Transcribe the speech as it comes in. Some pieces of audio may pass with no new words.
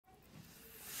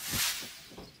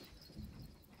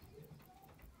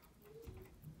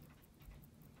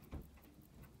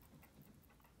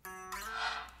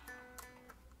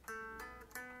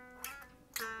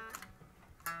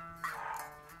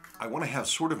I want to have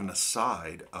sort of an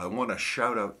aside. I want to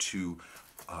shout out to,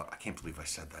 I can't believe I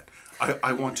said that.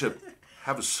 I want to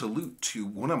have a salute to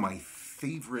one of my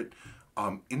favorite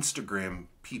Instagram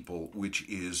people, which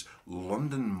is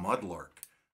London Mudlark.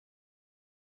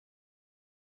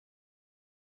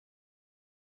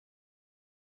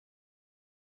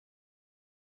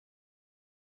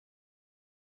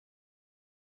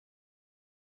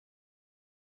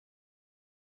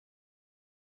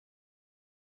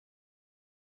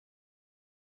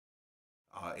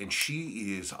 And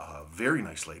she is a very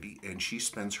nice lady, and she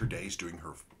spends her days doing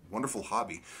her wonderful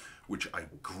hobby, which I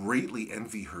greatly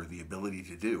envy her the ability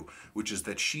to do, which is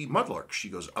that she mudlarks. She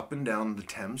goes up and down the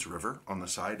Thames River on the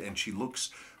side, and she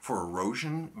looks for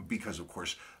erosion because, of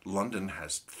course, London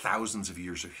has thousands of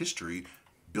years of history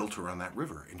built around that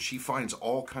river, and she finds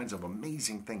all kinds of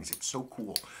amazing things. It's so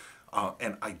cool.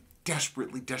 And I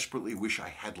desperately, desperately wish I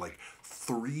had like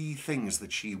 3 things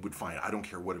that she would find. I don't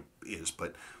care what it is,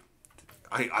 but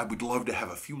I would love to have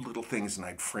a few little things, and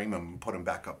I'd frame them and put them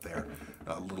back up there.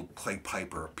 A little clay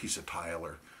pipe or a piece of tile,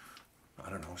 or I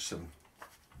don't know, some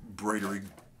embroidery,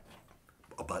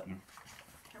 a button.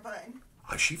 A button?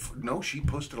 She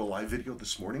posted a live video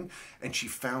this morning, and she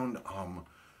found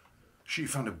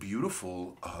a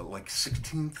beautiful like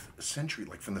 16th century,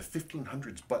 like from the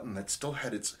 1500s button that still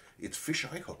had its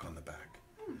fisheye hook on the back.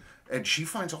 And she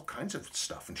finds all kinds of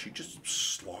stuff, and she just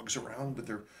slogs around with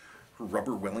her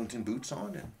rubber Wellington boots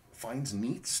on and finds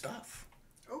neat stuff.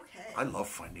 Okay. I love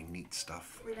finding neat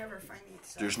stuff. We never find neat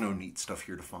stuff. There's no neat stuff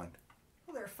here to find.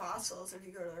 Well, there are fossils if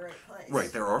you go to the right place.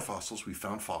 Right, there are fossils. We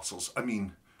found fossils. I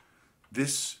mean,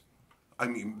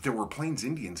 there were Plains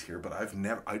Indians here, but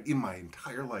in my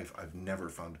entire life, I've never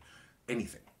found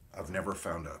anything. I've never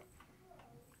found a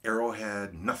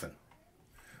arrowhead, nothing.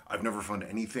 I've never found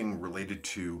anything related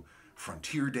to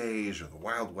frontier days or the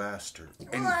Wild West or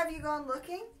anything. Well, have you gone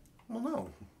looking? Well, no,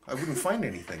 I wouldn't find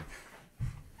anything.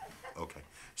 Okay,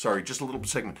 sorry, just a little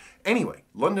segment. Anyway,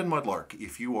 London Mudlark,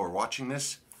 if you are watching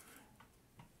this,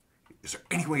 is there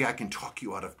any way I can talk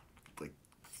you out of like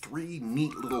 3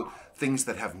 neat little things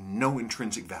that have no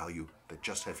intrinsic value, that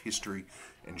just have history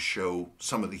and show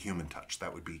some of the human touch?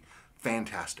 That would be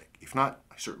fantastic. If not,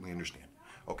 I certainly understand.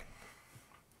 Okay.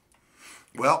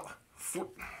 Well,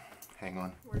 hang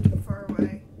on. We're too far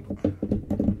away.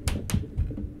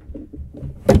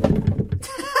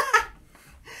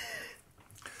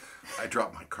 I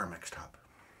dropped my Carmex top.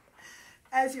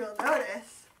 As you'll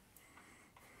notice.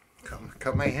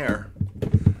 Cut my hair.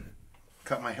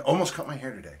 Almost cut my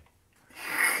hair today.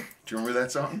 Do you remember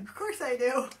that song? Of course I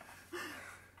do.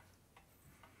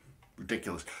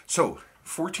 Ridiculous. So,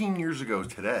 14 years ago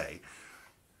today,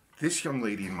 this young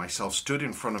lady and myself stood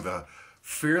in front of a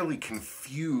fairly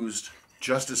confused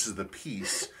justice of the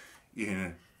peace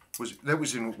in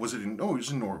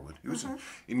Norwood. It was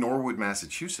in Norwood,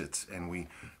 Massachusetts, and we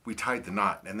tied the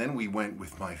knot, and then we went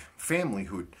with my family,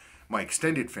 my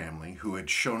extended family, who had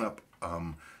shown up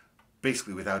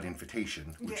basically without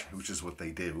invitation, which is what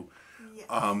they do. Yes.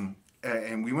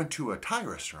 And we went to a Thai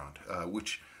restaurant,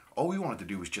 which all we wanted to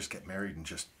do was just get married and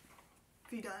just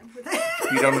be done with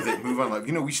it. Be done with it, move on life.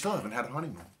 We still haven't had a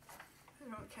honeymoon. I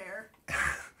don't care.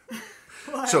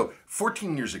 So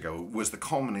 14 years ago was the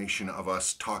culmination of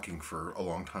us talking for a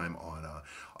long time on a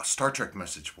Star Trek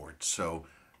message board. So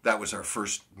that was our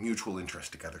first mutual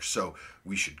interest together. So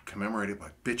we should commemorate it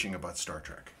by bitching about Star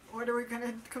Trek. What are we going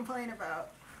to complain about?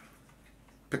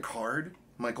 Picard,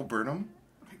 Michael Burnham.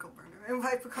 Michael Burnham. And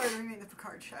by Picard, we mean the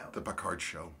Picard show. The Picard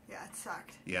show. Yeah, it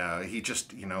sucked. Yeah, he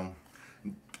just,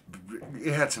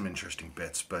 it had some interesting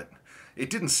bits, but it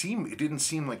didn't seem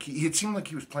like it seemed like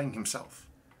he was playing himself.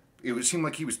 It seemed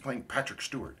like he was playing Patrick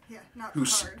Stewart. Yeah, not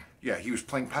Picard. Yeah, he was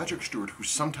playing Patrick Stewart, who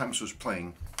sometimes was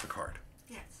playing Picard.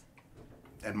 Yes.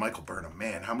 And Michael Burnham,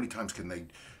 man, how many times can they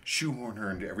shoehorn her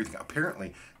into everything?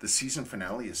 Apparently, the season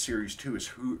finale of Series 2 is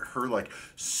her like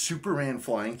Superman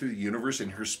flying through the universe in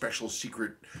her special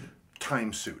secret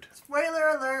time suit. Spoiler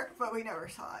alert, but we never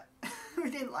saw it. We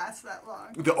didn't last that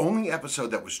long. The only episode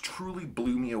that was truly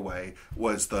blew me away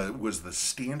was the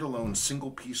standalone single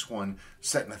piece one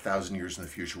set in 1,000 years in the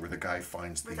future, where the guy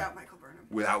finds without Michael Burnham.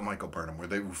 Without Michael Burnham, where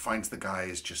they finds the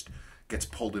guy gets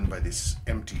pulled in by this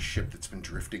empty ship that's been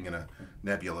drifting in a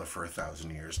nebula for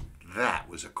 1,000 years. That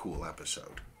was a cool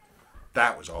episode.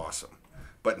 That was awesome.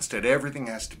 But instead, everything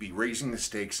has to be raising the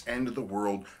stakes, end of the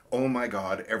world. Oh my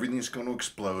God, everything's going to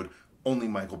explode. Only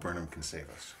Michael Burnham can save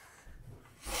us.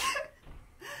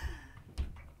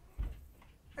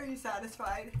 Are you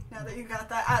satisfied now that you got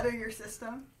that out of your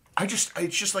system?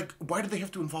 It's just like, why do they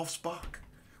have to involve Spock?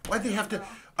 Why do they have to?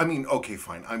 I mean, okay,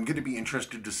 fine. I'm going to be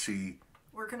interested to see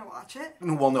We're going to watch it?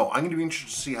 Well, no. I'm going to be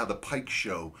interested to see how the Pike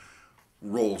show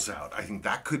rolls out. I think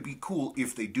that could be cool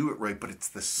if they do it right, but it's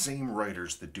the same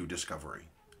writers that do Discovery.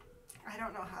 I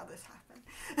don't know how this happened.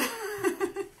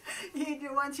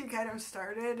 Once you get them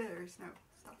started, there's no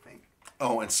stopping.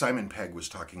 Oh, and Simon Pegg was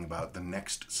talking about the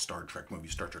next Star Trek movie,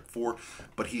 Star Trek 4,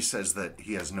 but he says that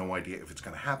he has no idea if it's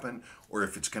going to happen or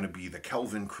if it's going to be the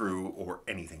Kelvin crew or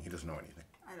anything. He doesn't know anything.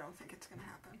 I don't think it's going to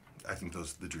happen. I think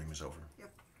the dream is over.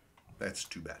 Yep. That's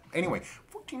too bad. Anyway,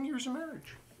 14 years of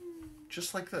marriage.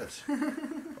 Just like this.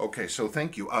 Okay, so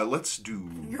thank you. Let's do...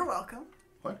 You're welcome.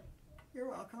 What? You're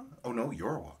welcome. Oh, no,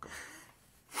 you're welcome.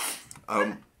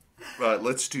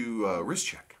 Let's do wrist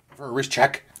check. For a wrist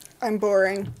check. I'm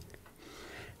boring.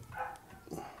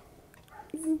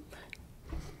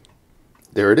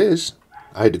 There it is.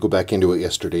 I had to go back into it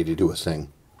yesterday to do a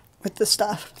thing. With the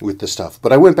stuff.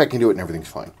 But I went back into it and everything's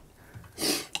fine.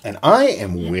 And I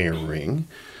am wearing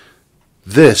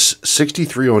this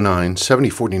 6309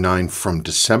 7049 from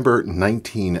December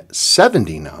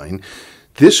 1979.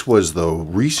 This was the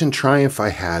recent triumph I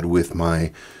had with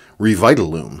my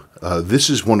Revitaloom. This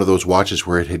is one of those watches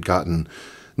where it had gotten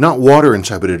not water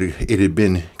inside, but it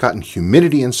had gotten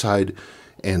humidity inside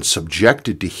and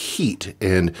subjected to heat,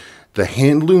 and the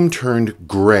hand loom turned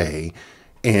gray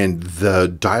and the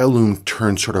dial loom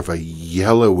turned sort of a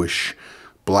yellowish,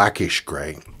 blackish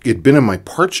gray. It'd been in my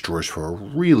parts drawers for a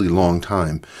really long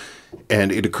time,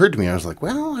 and it occurred to me, I was like,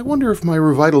 well, I wonder if my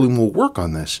Revitaloom will work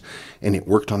on this. And it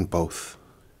worked on both.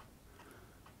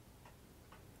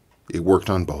 It worked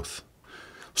on both.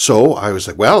 So I was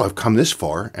like, well, I've come this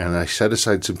far, and I set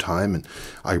aside some time, and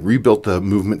I rebuilt the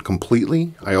movement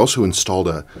completely. I also installed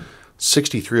a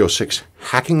 6306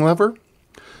 hacking lever,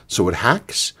 so it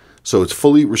hacks, so it's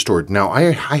fully restored. Now,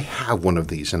 I have one of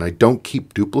these, and I don't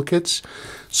keep duplicates,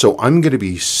 so I'm going to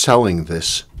be selling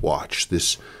this watch,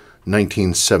 this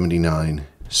 1979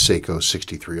 Seiko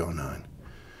 6309.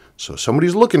 So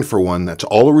somebody's looking for one that's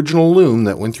all original loom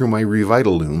that went through my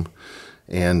Revitaloom,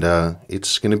 and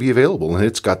it's going to be available. And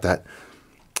it's got that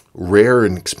rare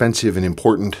and expensive and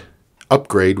important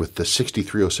upgrade with the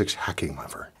 6306 hacking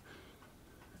lever.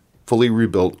 Fully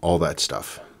rebuilt, all that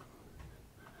stuff.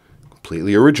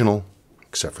 Completely original,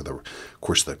 except for, of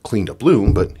course, the cleaned up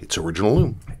loom, but it's original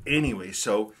loom. Anyway,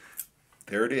 so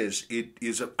there it is.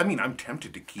 I'm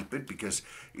tempted to keep it because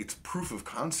it's proof of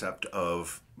concept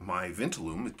of my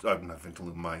Vintaloom.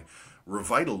 My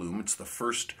Revitaloom. It's the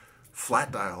first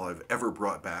flat dial I've ever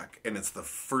brought back, and it's the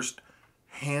first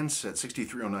handset,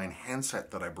 6309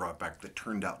 handset that I brought back that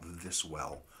turned out this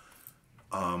well.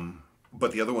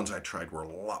 But the other ones I tried were a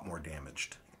lot more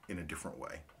damaged in a different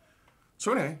way.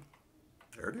 So anyway,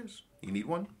 there it is. You need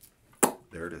one?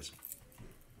 There it is.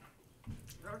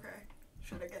 Okay.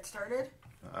 Should I get started?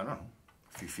 I don't know.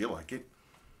 If you feel like it.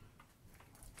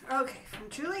 Okay, from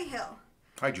Julie Hill.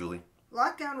 Hi, Julie.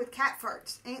 Lockdown with cat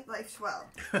farts. Ain't life swell?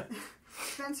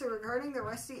 Spencer, regarding the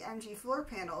rusty MG floor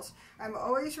panels, I'm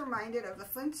always reminded of the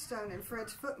Flintstone and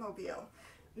Fred's footmobile.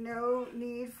 No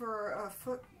need for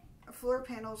floor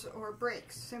panels or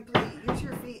brakes. Simply use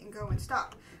your feet and go and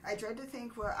stop. I dread to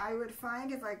think what I would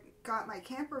find if I got my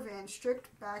camper van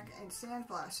stripped back and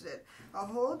sandblasted. A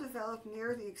hole developed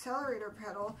near the accelerator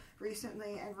pedal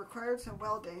recently and required some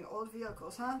welding. Old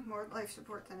vehicles, huh? More life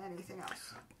support than anything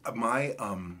else.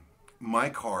 My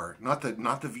car, not the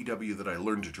VW that I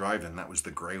learned to drive in, that was the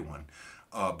gray one,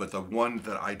 but the one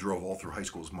that I drove all through high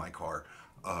school was my car,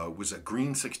 was a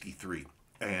green 63.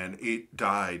 And it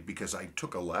died because I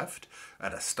took a left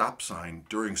at a stop sign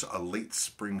during a late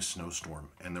spring snowstorm.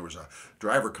 And there was a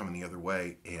driver coming the other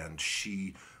way, and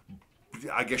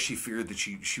I guess she feared that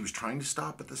she was trying to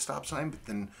stop at the stop sign, but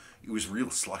then it was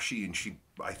real slushy, and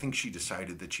I think she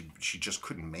decided that she just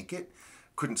couldn't make it,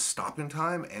 couldn't stop in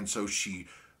time, and so she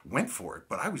went for it.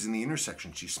 But I was in the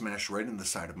intersection. She smashed right in the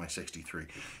side of my 63.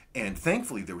 And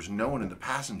thankfully, there was no one in the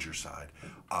passenger side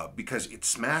because it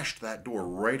smashed that door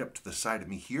right up to the side of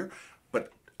me here.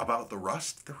 But about the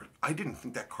rust, I didn't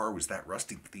think that car was that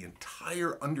rusty. But the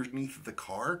entire underneath of the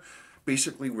car,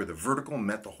 basically where the vertical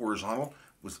met the horizontal,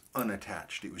 was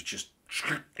unattached. It was just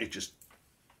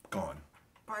gone.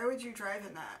 Why would you drive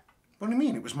in that? What do you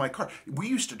mean? It was my car. We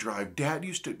used to drive,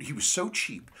 he was so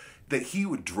cheap that he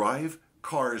would drive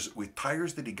cars with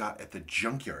tires that he got at the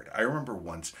junkyard. I remember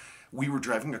once we were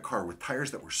driving a car with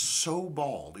tires that were so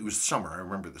bald. It was summer, I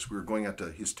remember this. We were going out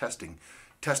to his testing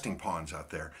ponds out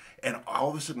there, and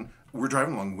all of a sudden we're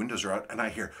driving along, windows are out, and I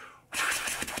hear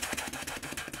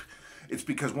it's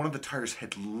because one of the tires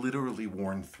had literally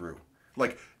worn through.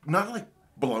 Like, not like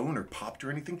blown or popped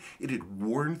or anything. It had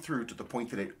worn through to the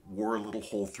point that it wore a little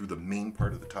hole through the main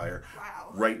part of the tire. Wow.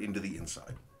 Right into the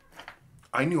inside.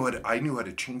 I knew how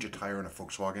to change a tire in a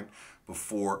Volkswagen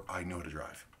before I knew how to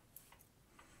drive.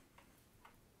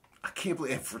 I can't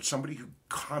believe, and for somebody who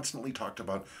constantly talked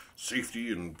about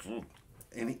safety and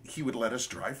he would let us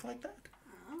drive like that?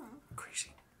 Oh.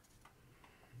 Crazy.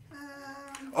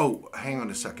 Oh, hang on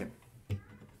a second.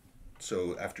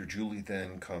 So after Julie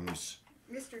then comes...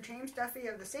 Mr. James Duffy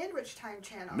of the Sandwich Time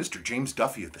channel. Mr. James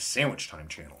Duffy of the Sandwich Time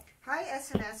channel. Hi,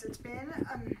 SNS. It's been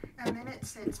a minute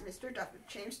since Mr.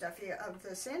 James Duffy of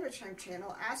the Sandwich Time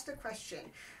channel asked a question.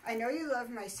 I know you love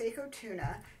my Seiko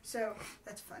tuna, so...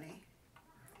 That's funny.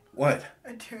 What?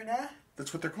 A tuna?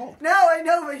 That's what they're called. No, I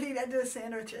know, but he does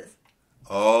sandwiches.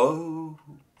 Oh.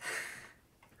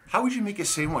 How would you make a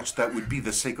sandwich that would be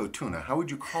the Seiko tuna? How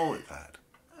would you call it that?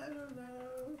 I don't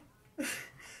know.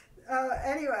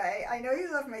 Anyway, I know you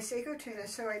love my Seiko tuna,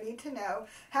 so I need to know,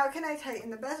 how can I tighten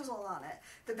the bezel on it?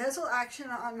 The bezel action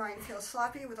on mine feels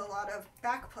sloppy with a lot of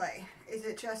back play. Is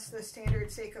it just the standard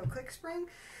Seiko click spring?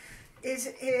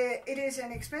 It is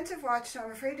an expensive watch, so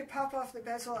I'm afraid to pop off the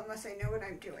bezel unless I know what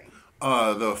I'm doing.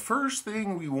 The first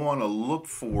thing we want to look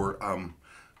for,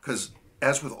 because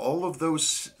as with all of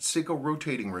those Seiko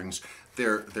rotating rings,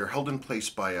 they're held in place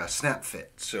by a snap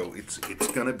fit. So it's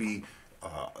going to be,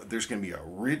 there's going to be a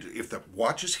ridge. If the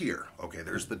watch is here, okay,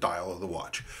 there's the dial of the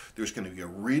watch. There's going to be a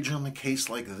ridge on the case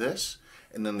like this,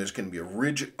 and then there's going to be a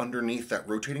ridge underneath that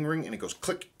rotating ring, and it goes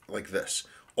click like this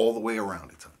all the way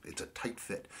around. It's a tight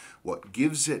fit. What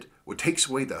takes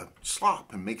away the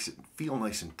slop and makes it feel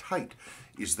nice and tight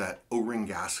is that O-ring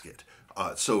gasket.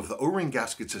 So if the O-ring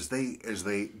gaskets, as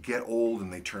they get old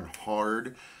and they turn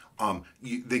hard,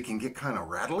 they can get kind of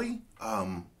rattly.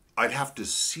 I'd have to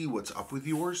see what's up with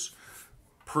yours.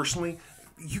 Personally,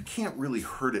 you can't really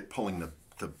hurt it pulling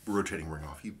the rotating ring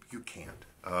off. You can't.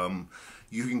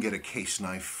 You can get a case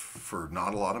knife for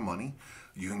not a lot of money.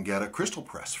 You can get a crystal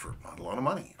press for not a lot of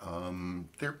money.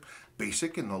 They're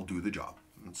basic and they'll do the job.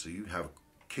 And so you have a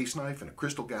case knife and a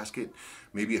crystal gasket,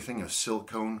 maybe a thing of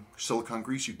silicone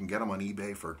grease. You can get them on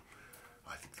eBay for,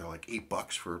 I think they're like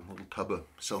 $8 for a little tub of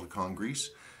silicone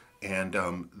grease. And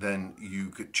then you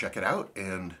could check it out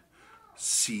and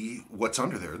see what's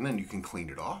under there. And then you can clean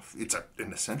it off. It's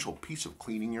an essential piece of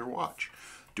cleaning your watch,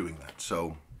 doing that.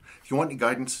 So if you want any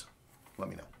guidance, let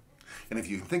me know. And if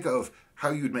you can think of how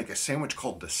you would make a sandwich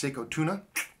called the Seiko tuna,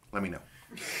 let me know.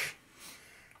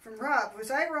 From Rob,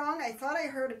 was I wrong? I thought I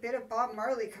heard a bit of Bob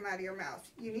Marley come out of your mouth.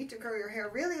 You need to grow your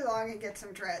hair really long and get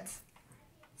some dreads.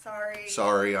 Sorry.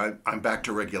 Sorry, I'm back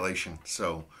to regulation.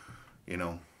 So,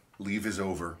 leave is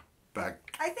over.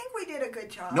 Back. I think we did a good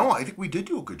job. No, I think we did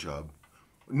do a good job.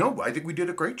 No, I think we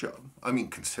did a great job. I mean,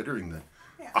 considering that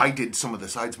Yeah. I did some of the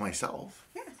sides myself.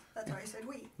 Yes, that's why I said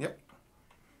we. Yep.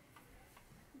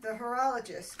 The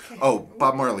horologist. Oh,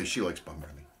 Bob Marley. She likes Bob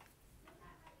Marley.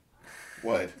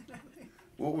 What?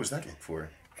 What was that look for?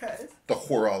 Because? The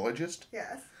horologist?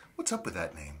 Yes. What's up with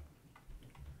that name?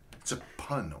 It's a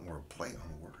pun or a play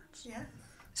on words. Yeah.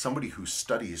 Somebody who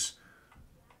studies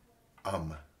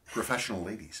professional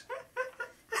ladies.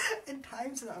 And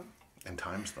times them. And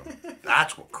times them.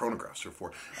 That's what chronographs are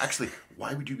for. Actually,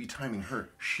 why would you be timing her?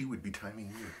 She would be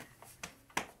timing you.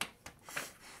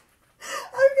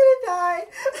 I'm gonna die.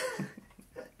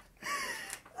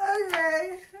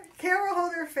 Okay. Camera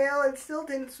holder fail and still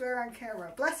didn't swear on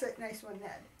camera. Bless it. Nice one,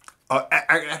 Ned.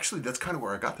 Actually, that's kind of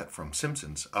where I got that from.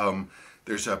 Simpsons.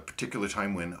 There's a particular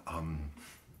time when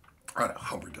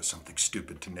Homer does something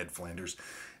stupid to Ned Flanders,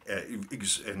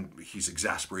 and he's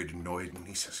exasperated, annoyed, and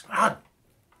he says,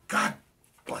 God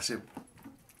bless him.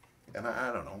 And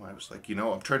I don't know. I was like,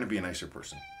 I'm trying to be a nicer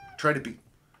person.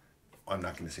 I'm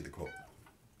not going to say the quote.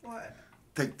 What?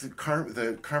 The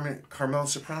Carmel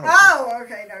Soprano. Oh,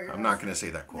 okay. No, you're I'm not going to say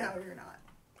that quote. No, you're not.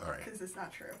 All right. Because it's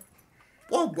not true.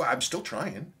 Well, I'm still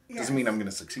trying. Yes. Doesn't mean I'm going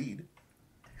to succeed.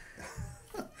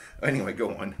 Anyway,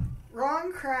 go on.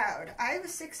 Wrong crowd. I have a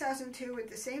 6002 with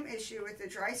the same issue with the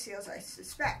dry seals, I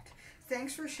suspect.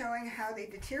 Thanks for showing how they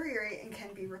deteriorate and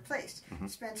can be replaced. Mm-hmm.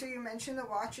 Spencer, you mentioned the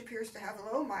watch appears to have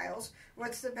low miles.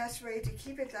 What's the best way to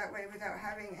keep it that way without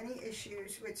having any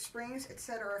issues with springs,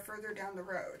 etc. further down the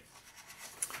road?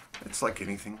 It's like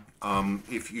anything.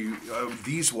 If you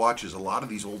these watches, a lot of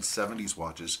these old 70s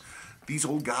watches, these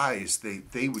old guys,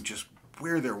 they would just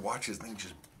wear their watches and they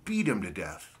just beat them to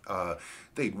death.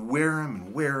 They'd wear them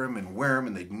and wear them and wear them,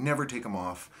 and they'd never take them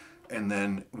off. And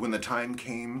then when the time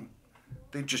came,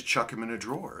 they'd just chuck them in a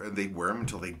drawer, and they'd wear them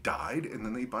until they died, and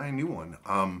then they'd buy a new one.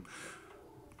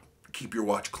 Keep your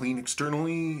watch clean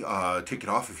externally. Take it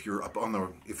off if you're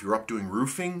up doing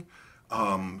roofing.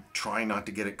 Try not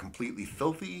to get it completely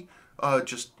filthy.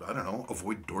 Just, I don't know,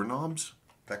 avoid doorknobs,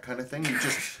 that kind of thing.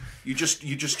 You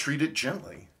just treat it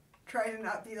gently. Try to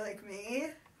not be like me.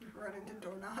 Run into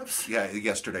doorknobs. Yeah,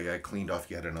 yesterday I cleaned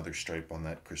off yet another stripe on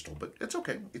that crystal, but it's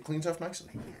okay. It cleans off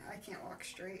nicely. Yeah, I can't walk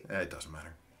straight. It doesn't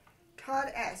matter.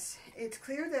 Todd S. It's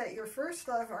clear that your first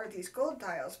love are these gold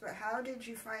dials, but how did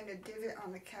you find a divot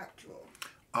on the cap jewel?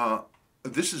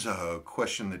 This is a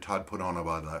question that Todd put on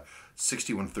about a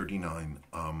 6139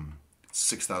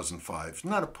 6005.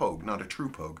 Not a pogue, not a true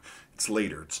pogue. It's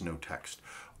later. It's no text.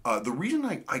 The reason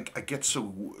I get so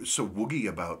woogie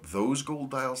about those gold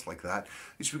dials like that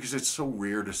is because it's so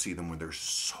rare to see them when they're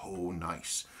so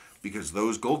nice. Because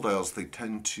those gold dials,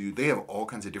 they have all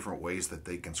kinds of different ways that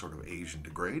they can sort of age and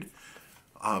degrade.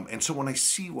 And so when I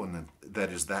see one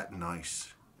that is that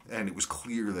nice, and it was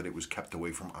clear that it was kept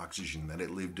away from oxygen, that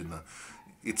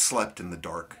it slept in the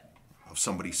dark of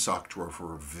somebody's sock drawer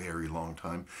for a very long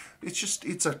time.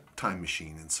 It's a time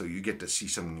machine, and so you get to see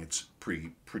something that's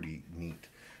pretty neat.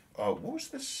 What was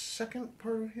the second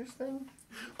part of his thing?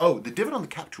 Oh, the divot on the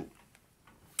cap jewel.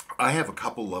 I have a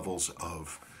couple levels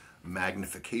of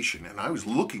magnification, and I was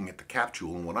looking at the cap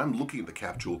jewel, and when I'm looking at the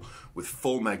cap jewel with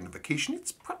full magnification,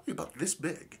 it's probably about this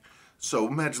big. So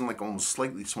imagine like almost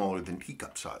slightly smaller than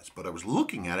teacup size. But I was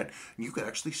looking at it, and you could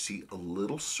actually see a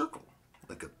little circle,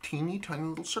 like a teeny tiny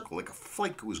little circle, like a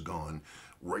flake was gone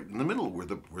right in the middle where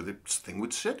the thing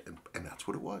would sit, and that's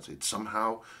what it was. It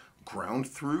somehow ground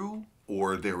through,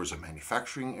 or there was a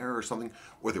manufacturing error or something,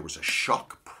 or there was a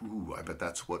shock. Ooh, I bet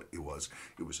that's what it was.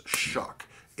 It was a shock.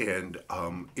 And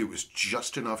it was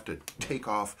just enough to take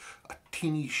off a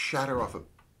teeny shatter off a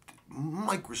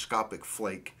microscopic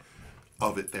flake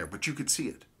of it there, but you could see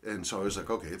it. And so I was like,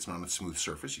 okay, it's not a smooth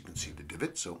surface. You can see the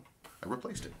divot, so I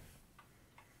replaced it.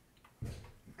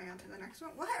 On to the next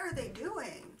one. What are they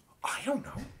doing? I don't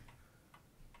know.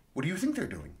 What do you think they're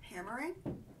doing? Hammering?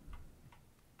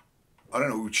 I don't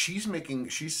know. She's making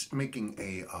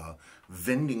a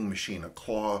vending machine, a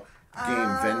claw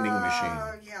game vending machine.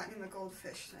 Oh, yeah, in the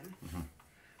goldfish thing. Mm-hmm.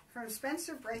 From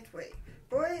Spencer Braithwaite.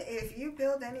 Boy, if you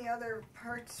build any other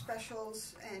parts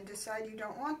specials and decide you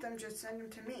don't want them, just send them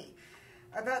to me.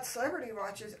 About celebrity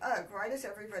watches, ugh, why does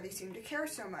everybody seem to care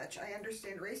so much? I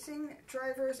understand racing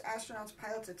drivers, astronauts,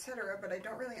 pilots, etc., but I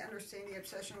don't really understand the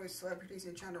obsession with celebrities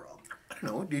in general. I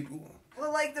don't know.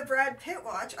 Well, like the Brad Pitt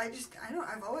watch,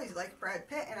 I've always liked Brad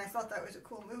Pitt, and I thought that was a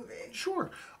cool movie.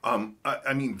 Sure.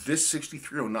 I mean, this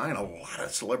 6309, a lot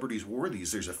of celebrities wore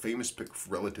these. There's a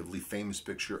relatively famous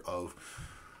picture of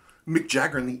Mick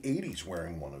Jagger in the 80s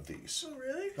wearing one of these. Oh,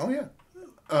 really? Oh, yeah.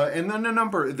 And then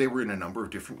they were in a number of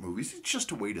different movies. It's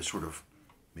just a way to sort of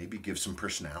maybe give some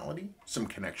personality, some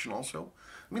connection also.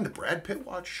 I mean, the Brad Pitt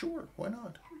watch, sure, why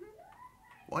not? Mm-hmm.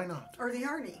 Why not? Or the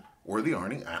Arnie. Or the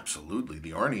Arnie, absolutely.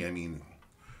 The Arnie, I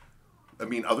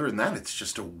mean, other than that, it's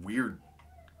just a weird,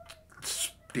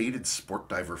 dated sport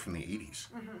diver from the 80s.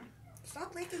 Mm-hmm.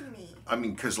 Stop licking me. I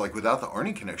mean, because like without the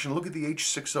Arnie connection, look at the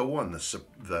H601,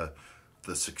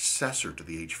 the successor to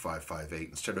the H558.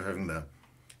 Instead of having the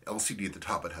LCD at the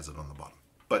top, it has it on the bottom.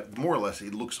 But more or less,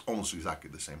 it looks almost exactly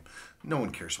the same. No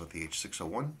one cares about the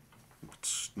H601.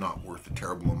 It's not worth a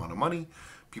terrible amount of money.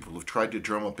 People have tried to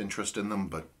drum up interest in them,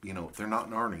 but, they're not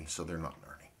an Arnie, so they're not an Arnie.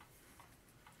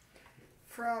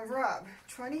 From Rob,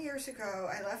 20 years ago,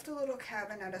 I left a little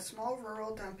cabin at a small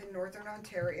rural dump in northern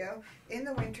Ontario in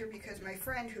the winter because my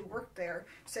friend who worked there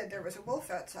said there was a wolf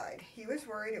outside. He was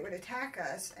worried it would attack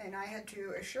us, and I had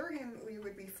to assure him we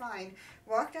would be fine,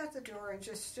 walked out the door, and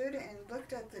just stood and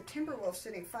looked at the timber wolf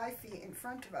sitting 5 feet in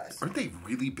front of us. Aren't they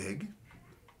really big?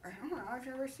 I don't know. I've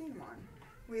never seen one.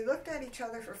 We looked at each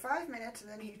other for 5 minutes, and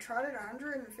then he trotted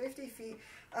 150 feet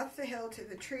up the hill to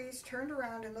the trees, turned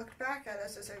around and looked back at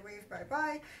us as I waved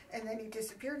bye-bye, and then he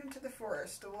disappeared into the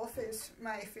forest. The wolf is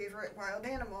my favorite wild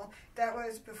animal. That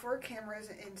was before cameras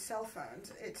and cell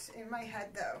phones. It's in my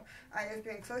head, though. I have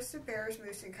been close to bears,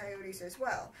 moose, and coyotes as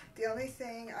well. The only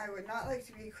thing I would not like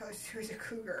to be close to is a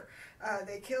cougar.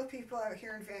 They kill people out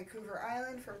here in Vancouver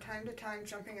Island from time to time,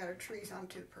 jumping out of trees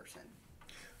onto the person.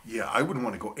 Yeah, I wouldn't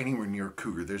want to go anywhere near a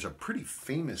cougar. There's a pretty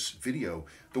famous video,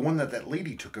 the one that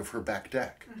lady took of her back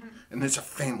deck. Mm-hmm. And there's a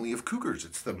family of cougars.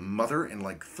 It's the mother and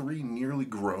like 3 nearly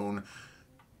grown,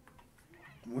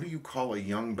 what do you call a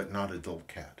young but not adult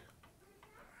cat?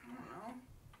 I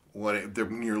don't know. They're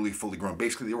nearly fully grown.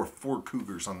 Basically, there were 4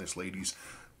 cougars on this lady's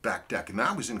back deck. And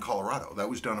that was in Colorado. That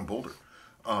was down in Boulder.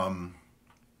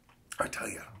 I tell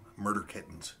you, murder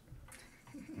kittens.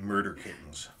 Murder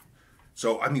kittens.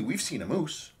 So, I mean, we've seen a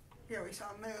moose. Yeah, we saw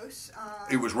a moose.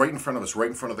 It was right in front of us, right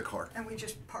in front of the car. And we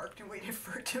just parked and waited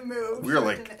for it to move. We were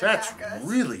like, that's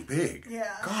really big.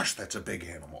 Yeah. Gosh, that's a big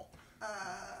animal.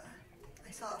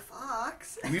 I saw a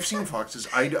fox. We've seen foxes.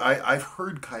 I've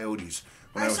heard coyotes.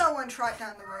 I saw one trot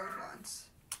down the road once.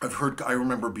 I've heard, I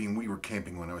remember we were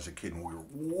camping when I was a kid, and we were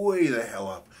way the hell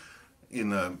up in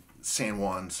the San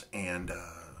Juans, and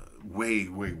way,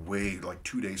 like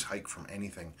 2 days hike from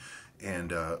anything.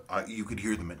 And you could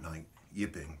hear them at night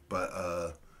yipping. But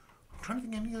I'm trying to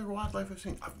think of any other wildlife I've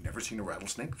seen. I've never seen a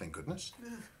rattlesnake, thank goodness.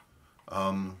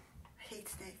 I hate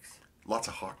snakes. Lots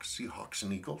of hawks, see hawks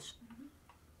and eagles.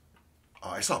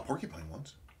 I saw a porcupine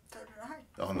once. So did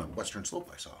I. On the western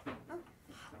slope I saw.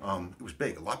 Oh. It was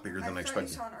big, a lot bigger than I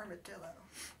expected. I saw an armadillo.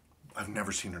 I've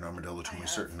never seen an armadillo to my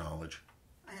certain knowledge.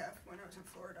 I have, when I was in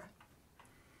Florida.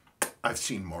 I've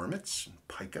seen marmots and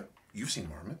pika. You've seen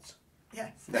marmots.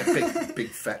 Yes. That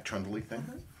big fat trundly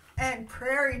thing. And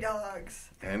prairie dogs.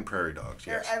 And prairie dogs,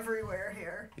 yes. They're everywhere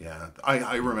here. Yeah,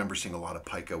 I remember seeing a lot of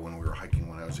pika when we were hiking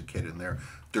when I was a kid, and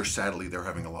sadly they're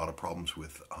having a lot of problems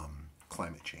with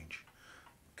climate change,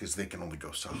 because they can only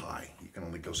go so high. You can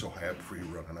only go so high up before you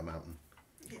run on a mountain.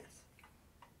 Yes.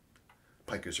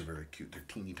 Pikas are very cute. They're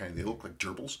teeny tiny. They look like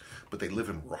gerbils, but they live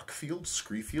in rock fields,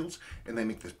 scree fields, and they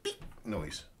make this beep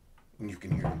noise, and you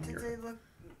can hear them.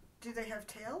 Do they have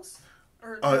tails?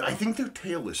 Or I think they're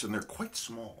tailless, and they're quite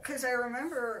small. Because I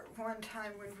remember one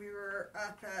time when we were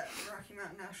up at Rocky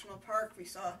Mountain National Park,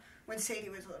 when Sadie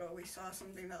was little, we saw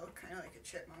something that looked kind of like a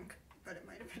chipmunk, but it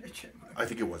might have been a chipmunk. I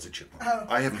think it was a chipmunk. Oh.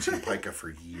 I haven't seen pika for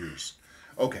years.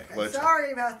 Okay, let's.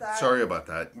 Sorry about that. Sorry about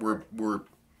that. We're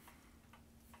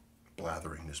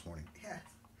blathering this morning. Yes.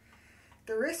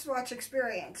 The wristwatch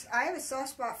experience. I have a soft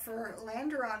spot for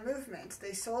Landeron movements.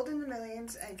 They sold in the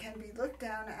millions and can be looked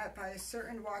down at by a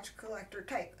certain watch collector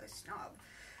type, a snob.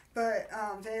 But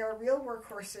they are real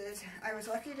workhorses. I was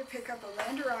lucky to pick up a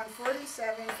Landeron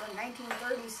 47 from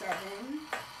 1937.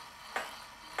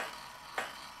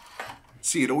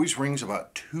 See, it always rings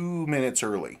about 2 minutes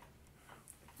early.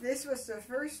 This was the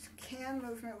first can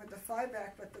movement with the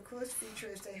flyback, but the coolest feature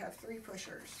is they have 3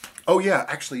 pushers. Oh yeah,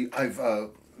 actually, I've.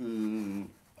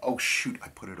 Oh shoot, I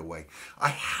put it away. I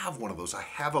have one of those. I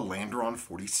have a Landeron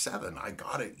 47. I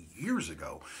got it years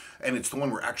ago, and it's the one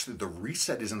where actually the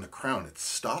reset is in the crown. It's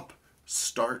stop,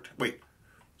 start,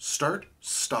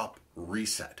 stop,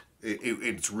 reset.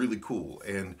 It's really cool.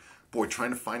 And boy,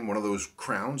 trying to find one of those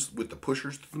crowns with the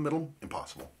pushers to the middle,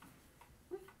 impossible.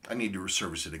 I need to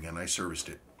service it again. I serviced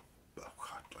it, oh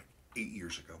God, like 8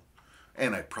 years ago.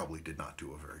 And I probably did not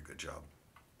do a very good job.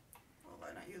 Well, why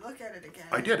don't you look at it again?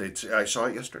 I did. I saw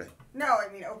it yesterday. No, I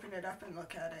mean open it up and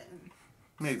look at it and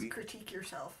maybe critique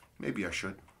yourself. Maybe I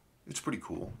should. It's pretty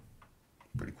cool.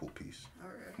 Pretty cool piece. All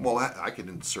right. Well, I could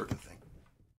insert the thing.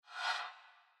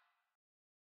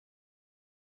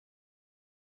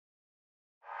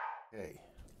 Okay,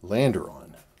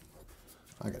 Landeron.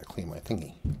 I gotta clean my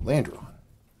thingy. Landeron.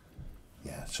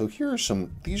 Yeah, so these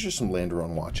are some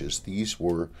Landeron watches. These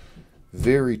were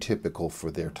very typical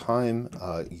for their time.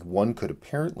 One could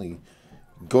apparently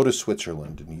go to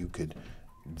Switzerland and you could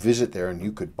visit there and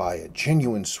you could buy a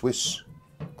genuine Swiss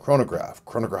chronograph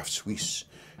Suisse.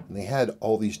 And they had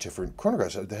all these different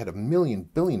chronographs. They had a billion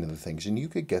of the things, and you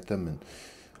could get them.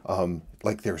 And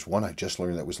like there's one I just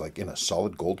learned that was like in a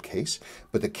solid gold case,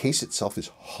 but the case itself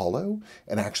is hollow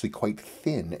and actually quite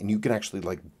thin, and you can actually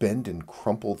like bend and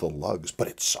crumple the lugs, but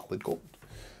it's solid gold.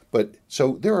 But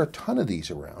so there are a ton of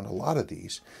these around, a lot of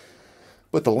these.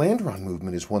 But the Landeron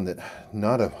movement is one that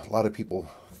not a lot of people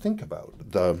think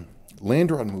about. The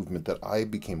Landeron movement that I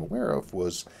became aware of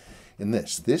was in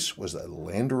this. This was a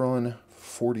Landeron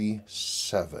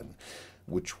 47,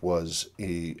 which was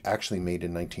actually made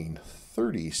in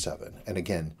 1937. And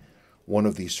again, one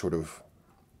of these sort of,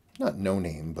 not no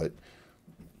name, but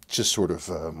just sort of,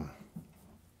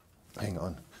 hang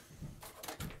on.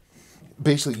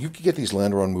 Basically, you could get these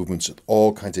Landeron movements with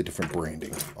all kinds of different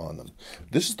branding on them.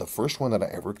 This is the first one that I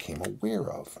ever came aware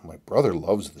of. My brother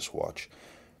loves this watch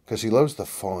because he loves the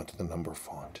font, the number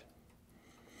font.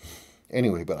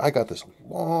 Anyway, but I got this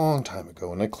a long time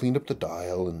ago, and I cleaned up the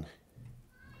dial and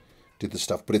did the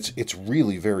stuff. But it's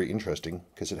really very interesting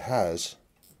because it has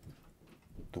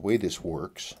the way this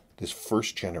works. This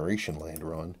first generation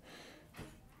Landeron.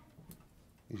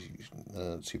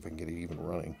 Let's see if I can get it even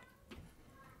running.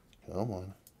 Come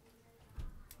on.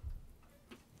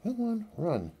 Come on,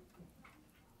 run.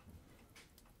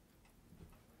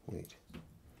 Wait.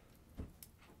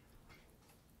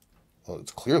 Well,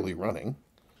 it's clearly running.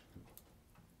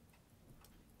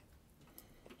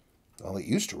 Well, it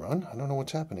used to run. I don't know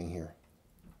what's happening here.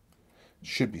 It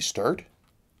should be start.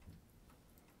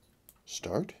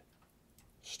 Start.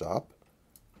 Stop.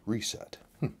 Reset.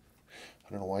 I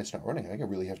don't know why it's not running. I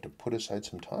really have to put aside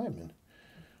some time and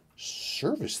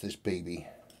service this baby.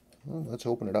 Well, let's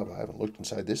open it up. I haven't looked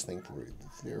inside this thing for a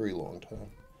very long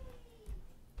time.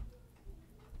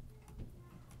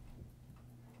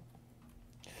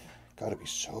 Got to be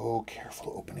so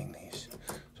careful opening these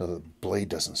so the blade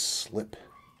doesn't slip.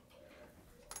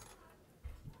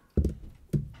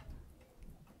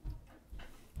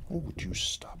 Oh, would you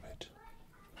stop it?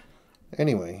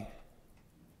 Anyway,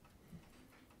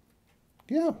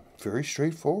 yeah, very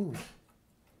straightforward.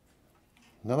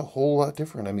 Not a whole lot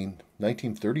different. I mean,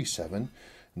 1937,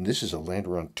 and this is a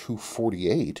Landeron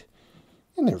 248,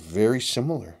 and they're very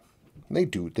similar.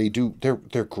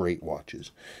 They're great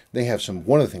watches. They have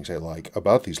one of the things I like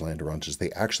about these Landerons is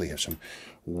they actually have some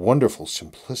wonderful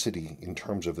simplicity in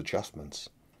terms of adjustments.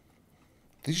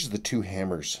 These are the two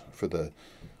hammers for the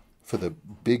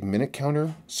big minute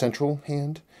counter central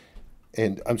hand,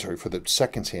 and I'm sorry, for the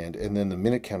seconds hand, and then the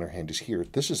minute counter hand is here.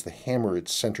 This is the hammer, it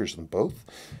centers them both.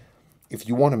 If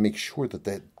you want to make sure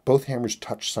that both hammers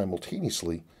touch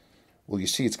simultaneously, well, you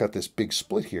see it's got this big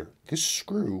split here. This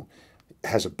screw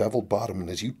has a beveled bottom,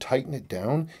 and as you tighten it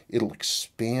down, it'll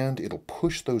expand, it'll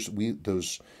push those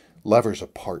levers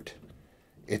apart.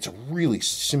 It's a really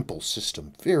simple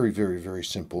system. Very, very, very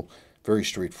simple, very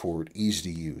straightforward,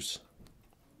 easy to use.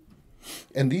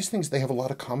 And these things, they have a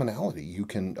lot of commonality. You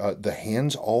can, the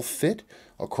hands all fit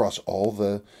across all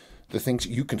the things.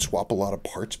 You can swap a lot of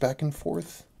parts back and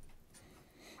forth.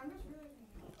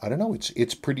 I don't know,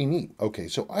 it's pretty neat. Okay,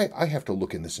 so I have to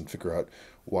look in this and figure out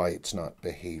why it's not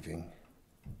behaving.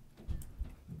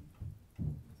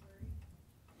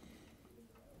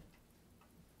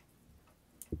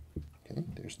 Okay,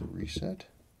 there's the reset.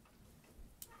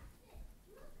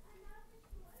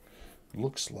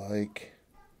 Looks like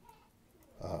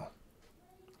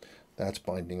that's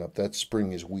binding up. That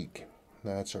spring is weak.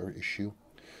 That's our issue.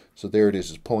 So there it is.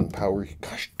 It's pulling power.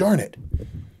 Gosh darn it!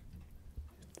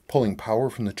 Pulling power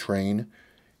from the train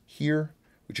here,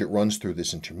 which it runs through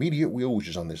this intermediate wheel, which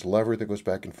is on this lever that goes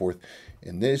back and forth.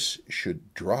 And this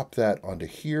should drop that onto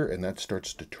here, and that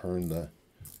starts to turn the...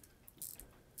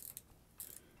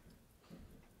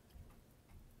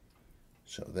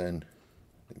 So then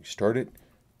we start it,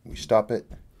 we stop it,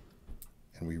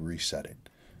 and we reset it.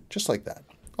 Just like that.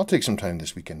 I'll take some time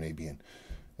this weekend maybe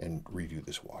and redo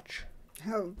this watch.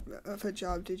 How of a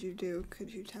job did you do?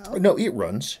 Could you tell? No, it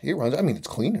runs. It runs. I mean, it's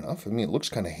clean enough. I mean, it looks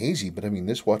kind of hazy, but I mean,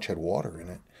 this watch had water in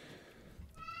it.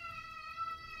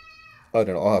 I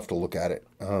don't know. I'll have to look at it.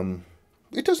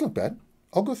 It doesn't look bad.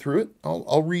 I'll go through it.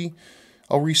 I'll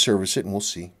reservice it, and we'll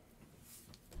see.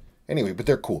 Anyway, but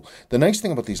they're cool. The nice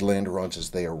thing about these Landerons is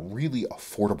they are really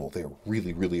affordable. They are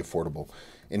really, really affordable.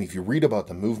 And if you read about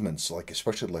the movements, like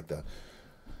especially like the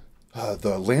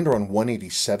Landeron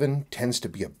 187 tends to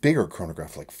be a bigger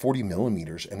chronograph, like 40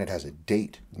 millimeters, and it has a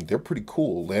date. They're pretty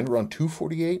cool. Landeron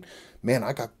 248, man,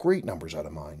 I got great numbers out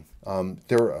of mine.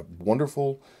 They're a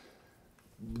wonderful.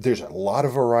 There's a lot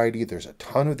of variety. There's a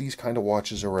ton of these kind of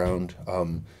watches around.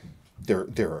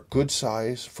 They're a good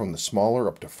size, from the smaller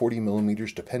up to 40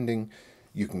 millimeters, depending.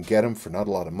 You can get them for not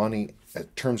a lot of money. In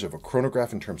terms of a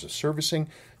chronograph, in terms of servicing,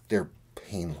 they're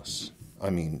painless.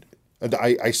 I mean,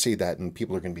 I say that, and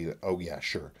people are going to be like, oh, yeah,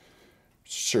 sure.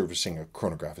 Servicing a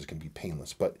chronograph is going to be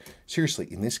painless. But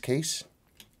seriously, in this case,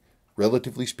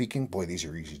 relatively speaking, boy, these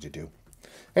are easy to do.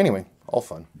 Anyway, all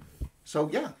fun. So,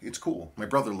 yeah, it's cool. My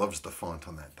brother loves the font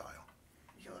on that dial.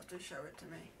 You'll have to show it to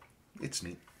me. It's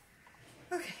neat.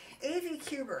 Okay, AV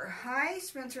Cuber. Hi,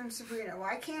 Spencer and Sabrina.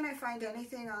 Why can't I find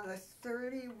anything on the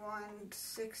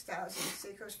 316000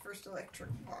 Seiko's first electric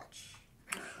watch,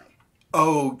 apparently?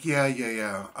 Oh,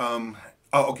 yeah. Oh,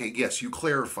 okay, yes, you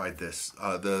clarified this.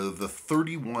 The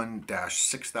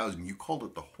 31-6000, you called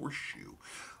it the horseshoe.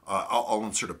 I'll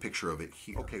insert a picture of it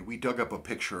here. Okay, we dug up a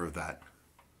picture of that.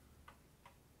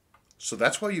 So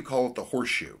that's why you call it the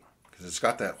horseshoe, because it's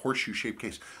got that horseshoe-shaped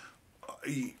case.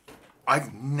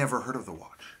 I've never heard of the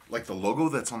watch. Like the logo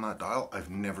that's on that dial, I've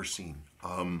never seen.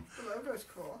 The logo's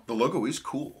cool. The logo is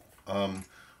cool.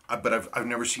 But I've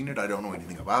never seen it. I don't know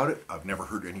anything about it. I've never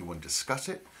heard anyone discuss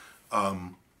it.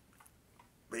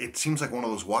 It seems like one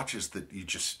of those watches that it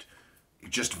just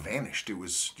vanished. It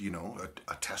was,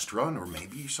 a test run or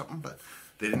maybe something, but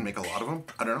they didn't make a lot of them.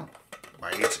 I don't know.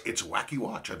 It's a wacky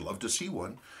watch. I'd love to see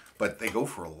one, but they go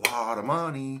for a lot of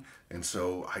money, and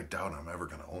so I doubt I'm ever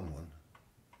going to own one.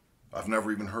 I've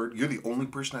never even heard. You're the only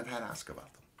person I've had ask about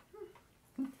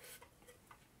them.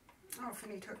 Oh,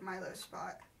 Finney took Milo's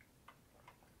spot.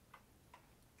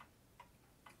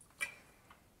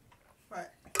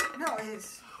 What? No,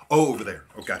 his... Oh, over there.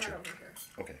 Oh, gotcha. Right over here.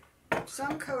 Okay.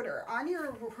 Some coder. On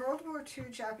your World War II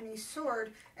Japanese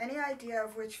sword, any idea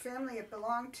of which family it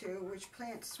belonged to, which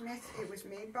plant smith it was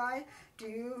made by?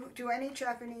 Do any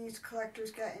Japanese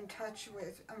collectors get in touch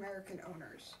with American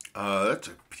owners? That's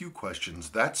a few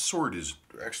questions. That sword is...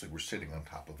 Actually, we're sitting on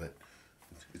top of it.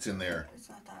 It's in there. It's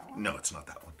not that one. No, it's not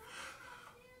that one.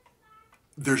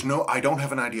 I don't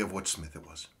have an idea of what smith it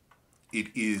was.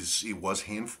 It was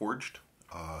hand forged,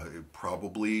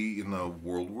 probably in the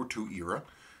World War II era.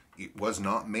 It was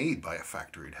not made by a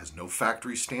factory. It has no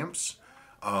factory stamps.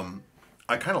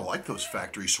 I kind of like those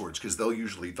factory swords because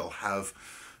they'll have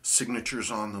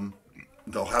signatures on them.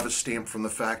 They'll have a stamp from the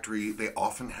factory. They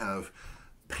often have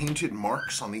painted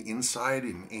marks on the inside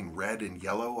in red and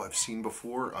yellow. I've seen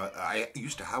before. I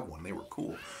used to have one. They were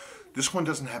cool. This one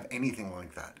doesn't have anything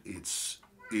like that. It's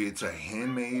a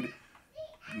handmade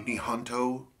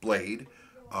Nihonto blade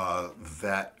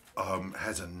that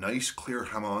has a nice clear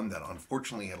hamon that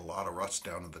unfortunately had a lot of rust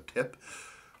down at the tip.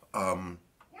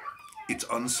 It's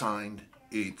unsigned.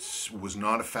 It was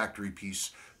not a factory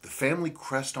piece. The family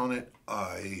crest on it,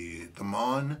 the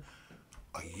Mon,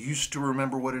 I used to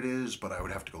remember what it is, but I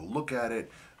would have to go look at it.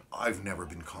 I've never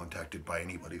been contacted by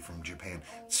anybody from Japan.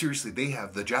 Seriously,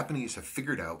 the Japanese have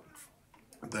figured out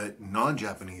that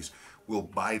non-Japanese will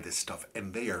buy this stuff,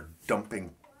 and they are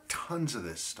dumping tons of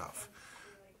this stuff.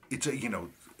 It's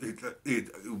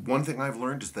one thing I've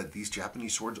learned is that these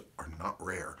Japanese swords are not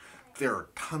rare. There are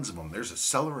tons of them. There's a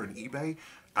seller on eBay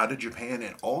out of Japan,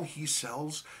 and all he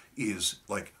sells is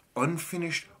like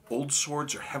unfinished old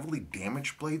swords or heavily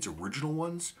damaged blades, original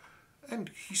ones,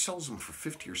 and he sells them for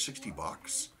 50 or 60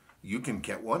 bucks. You can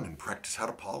get one and practice how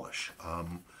to polish.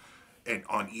 And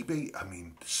on eBay, I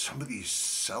mean, some of these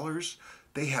sellers,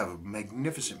 they have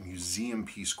magnificent museum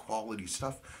piece quality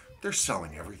stuff. They're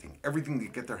selling everything they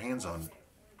get their hands on,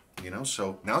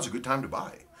 so now's a good time to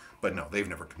buy. But no,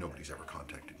 nobody's ever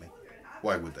contacted me.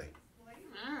 Why would they?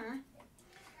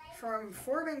 From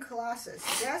Forbin Colossus,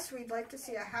 yes, we'd like to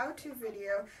see a how-to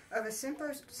video of a simple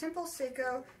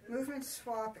Seiko movement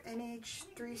swap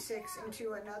NH36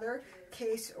 into another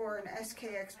case or an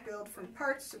SKX build from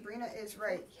parts. Sabrina is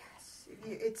right. Yes,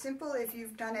 it's simple if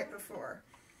you've done it before.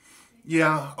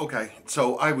 Yeah, okay.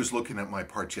 So I was looking at my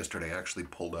parts yesterday. I actually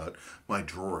pulled out my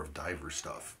drawer of diver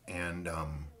stuff, and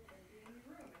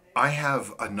I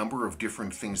have a number of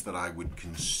different things that I would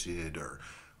consider.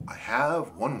 I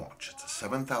have one watch. It's a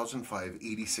 7005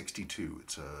 8062.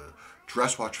 It's a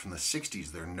dress watch from the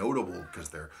 60s. They're notable because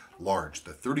they're large.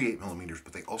 They're 38 millimeters,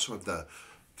 but they also have the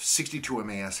 62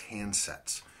 MAS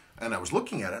handsets. And I was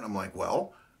looking at it, and I'm like,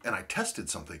 well, and I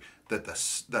tested something, that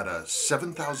a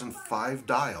 7005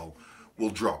 dial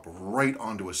will drop right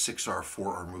onto a 6R,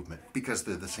 4R movement because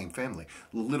they're the same family.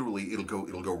 Literally, it'll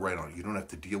go right on. You don't have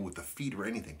to deal with the feet or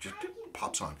anything. Just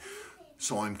pops on.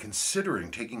 So I'm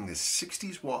considering taking this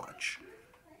 60s watch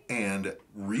and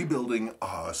rebuilding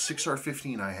a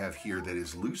 6R15 I have here that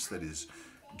is loose, that is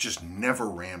just never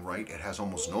ran right. It has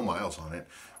almost no miles on it.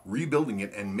 Rebuilding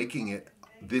it and making it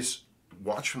this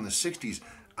watch from the 60s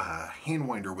hand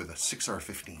winder with a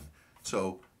 6R15.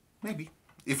 So maybe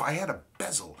if I had a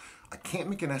bezel, I can't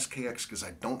make an SKX because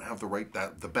I don't have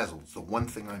the bezel. It's the one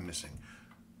thing I'm missing,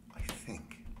 I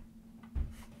think.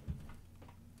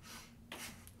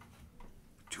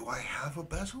 Do I have a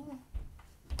bezel?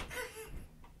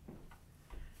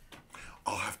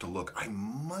 I'll have to look. I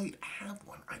might have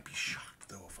one. I'd be shocked,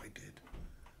 though, if I did.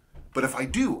 But if I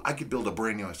do, I could build a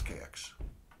brand new SKX.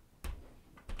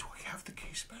 Do I have the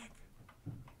case back?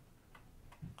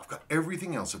 I've got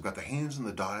everything else. I've got the hands and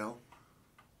the dial.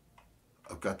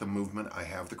 I've got the movement. I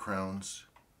have the crowns.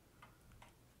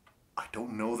 I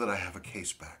don't know that I have a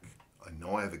case back. I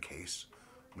know I have a case.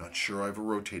 I'm not sure I have a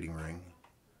rotating ring.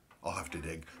 I'll have to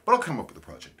dig, but I'll come up with a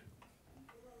project.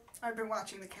 I've been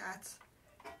watching the cats.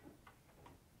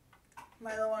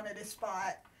 Milo wanted a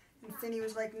spot, and Finny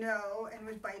was like, no, and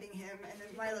was biting him, and then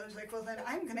Milo was like, well, then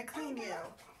I'm going to clean you.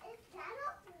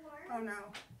 Oh, no.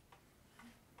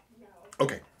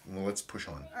 Okay, well, let's push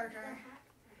on. Okay.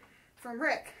 From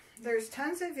Rick. There's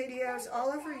tons of videos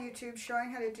all over YouTube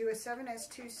showing how to do a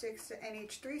 7S26 to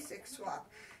NH36 swap.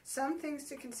 Some things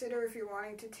to consider if you're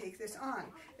wanting to take this on.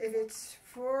 If it's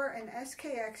for an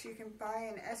SKX, you can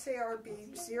buy an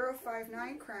SARB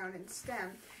 059 crown and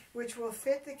stem, which will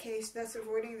fit the case, thus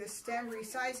avoiding the stem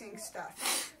resizing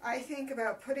stuff. I think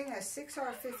about putting a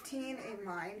 6R15 in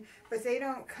mine, but they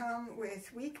don't come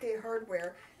with weekday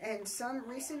hardware, and some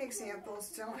recent examples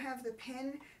don't have the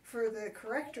pin for the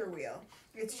corrector wheel.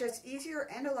 It's just easier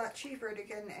and a lot cheaper to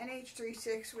get an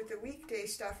NH36 with the weekday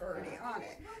stuff already on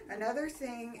it. Another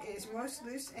thing is most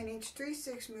loose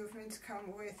NH36 movements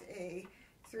come with a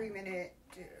 3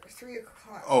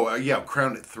 o'clock. Oh, yeah,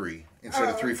 crowned at 3 instead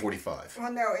of 3:45.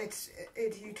 Well, no, it's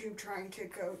YouTube trying to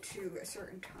go to a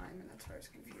certain time, and that's why I was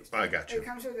confused. I got you. It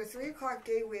comes with a 3 o'clock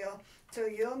day wheel, so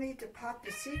you'll need to pop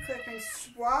the C-clip and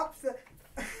swap the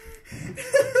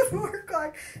 4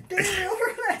 o'clock day wheel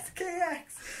from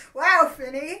SKX. Wow,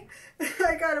 Finny.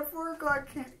 I got a 4 o'clock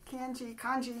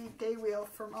kanji day wheel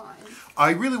for mine.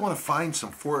 I really want to find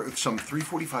some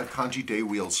 345 kanji day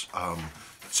wheels.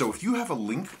 So if you have a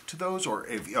link to those or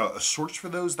if, a source for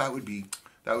those, that would be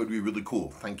really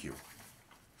cool. Thank you.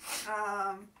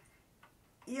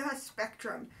 Yeah,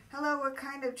 Spectrum. Hello, what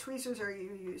kind of tweezers are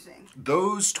you using?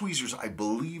 Those tweezers, I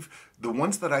believe, the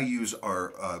ones that I use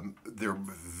are they're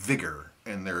Vigor,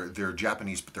 and they're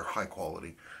Japanese, but they're high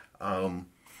quality.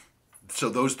 So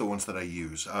those are the ones that I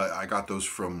use. I got those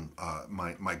from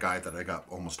my guy that I got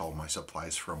almost all my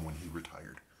supplies from when he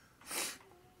retired.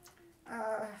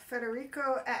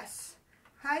 Federico S.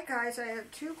 Hi guys, I have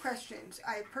 2 questions.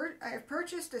 I have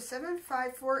purchased a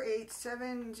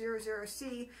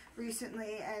 7548700C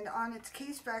recently, and on its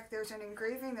case back there's an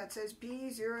engraving that says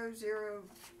B00.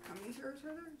 How many zeros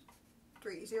are there?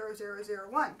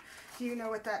 30001. Do you know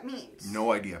what that means?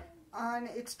 No idea. On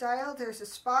its dial there's a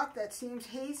spot that seems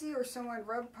hazy or someone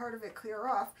rubbed part of it clear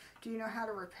off. Do you know how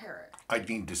to repair it? I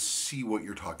need to see what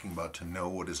you're talking about to know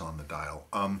what is on the dial.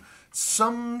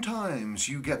 Sometimes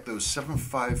you get those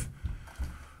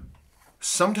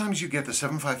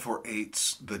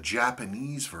 7548s, the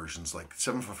Japanese versions, like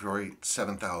 7548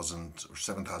 7000 or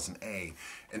 7000A,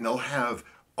 and they'll have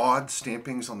odd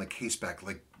stampings on the case back,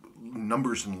 like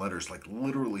numbers and letters, like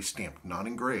literally stamped, not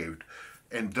engraved.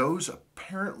 And those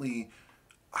apparently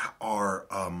are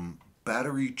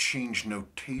battery change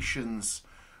notations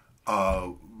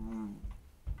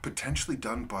potentially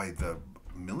done by the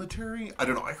military. I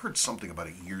don't know. I heard something about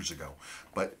it years ago.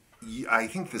 But I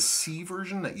think the C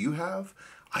version that you have,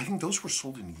 I think those were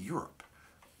sold in Europe.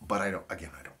 But I don't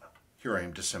know. Here I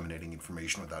am disseminating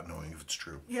information without knowing if it's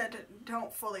true. Yeah,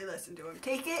 don't fully listen to him.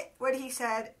 Take it, what he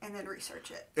said, and then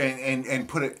research it. And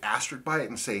put an asterisk by it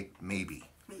and say, maybe.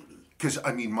 Because,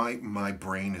 I mean, my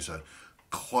brain is a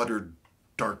cluttered,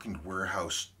 darkened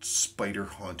warehouse,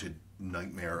 spider-haunted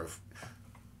nightmare of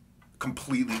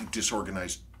completely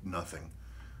disorganized nothing.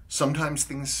 Sometimes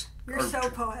things You're so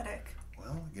poetic.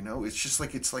 Well, you know, it's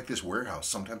like this warehouse.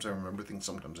 Sometimes I remember things,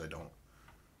 sometimes I don't.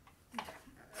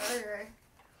 Okay.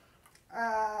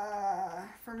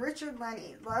 From Richard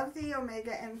Lenny. Love the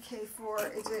Omega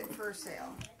MK4. Is it for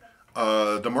sale?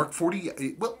 The Mark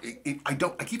 40, I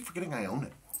keep forgetting I own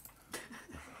it.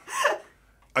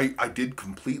 I did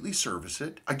completely service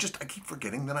it. I keep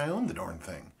forgetting that I own the darn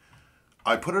thing.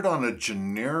 I put it on a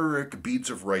generic Beads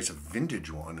of Rice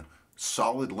vintage one,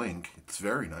 solid link. It's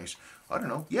very nice. I don't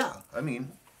know. Yeah, I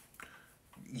mean,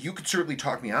 you could certainly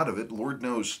talk me out of it. Lord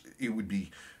knows it would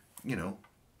be, you know,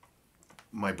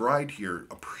 my bride here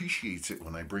appreciates it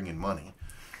when I bring in money.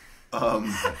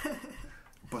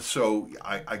 But so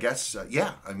I guess,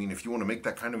 yeah, I mean, if you want to make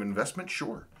that kind of investment,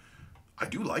 sure. I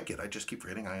do like it. I just keep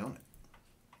forgetting I own it.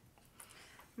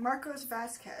 Marcos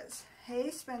Vasquez.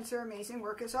 Hey Spencer, amazing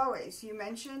work as always. You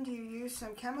mentioned you use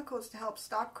some chemicals to help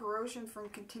stop corrosion from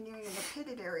continuing in the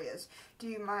pitted areas. Do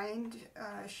you mind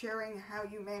sharing how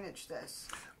you manage this?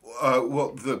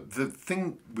 Well, the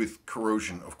thing with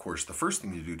corrosion, of course, the first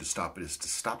thing to do to stop it is to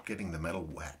stop getting the metal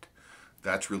wet.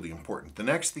 That's really important. The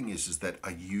next thing is that I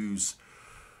use,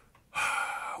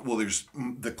 well, there's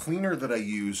the cleaner that I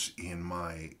use in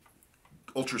my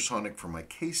ultrasonic for my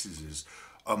cases is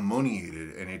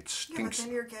ammoniated, and it stinks. Yeah, but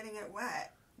then you're getting it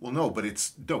wet. Well, no, but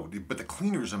the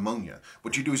cleaner is ammonia.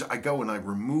 What you do is I go and I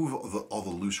remove all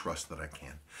the loose rust that I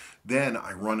can. Then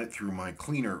I run it through my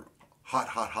cleaner,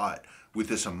 hot, with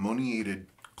this ammoniated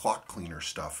clock cleaner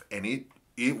stuff, and it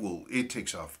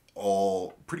takes off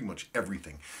pretty much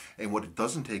everything. And what it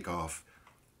doesn't take off,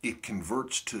 it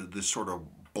converts to this sort of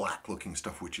black-looking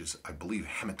stuff, which is, I believe,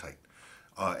 hematite.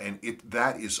 And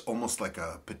that is almost like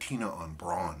a patina on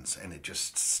bronze, and it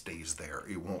just stays there.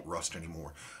 It won't rust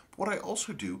anymore. But what I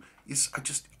also do is I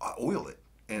just oil it.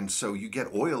 And so you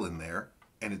get oil in there,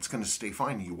 and it's going to stay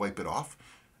fine. You wipe it off,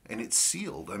 and it's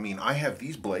sealed. I mean, I have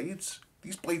these blades.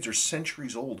 These blades are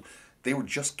centuries old. They were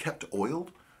just kept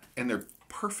oiled, and they're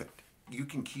perfect. You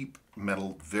can keep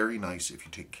metal very nice if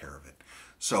you take care of it.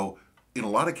 So in a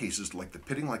lot of cases, like the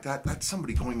pitting like that, that's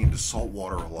somebody going into salt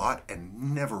water a lot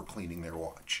and never cleaning their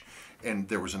watch. And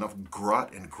there was enough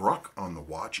grut and gruck on the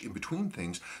watch in between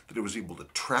things that it was able to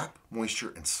trap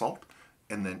moisture and salt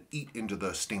and then eat into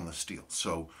the stainless steel.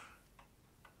 So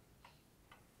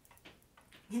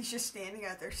he's just standing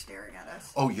out there staring at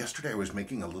us. Oh, yesterday I was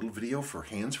making a little video for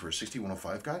hands for a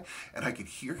 6105 guy, and I could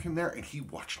hear him there, and he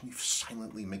watched me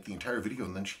silently make the entire video,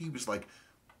 and then he was like,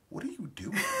 "What are you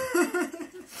doing?"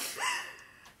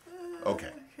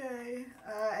 Okay. Okay.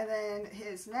 And then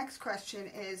his next question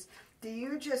is, do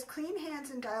you just clean hands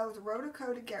and dial with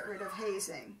Rotico to get rid of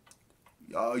hazing?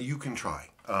 You can try.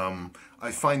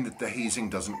 I find that the hazing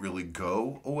doesn't really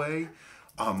go away.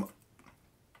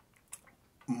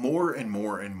 More and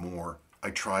more and more, I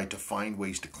try to find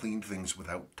ways to clean things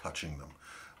without touching them,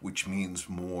 which means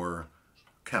more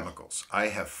chemicals. I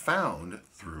have found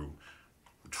through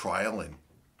trial and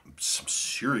some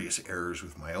serious errors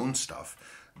with my own stuff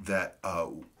that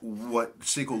what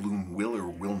Seiko Loom will or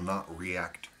will not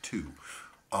react to,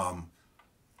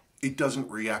 it doesn't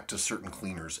react to certain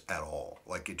cleaners at all.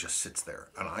 Like, it just sits there.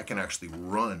 And I can actually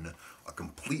run a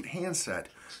complete handset,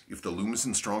 if the loom is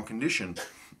in strong condition,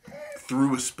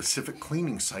 through a specific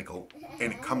cleaning cycle,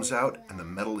 and it comes out and the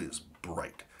metal is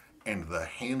bright. And the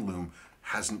hand loom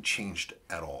hasn't changed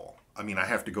at all. I mean, I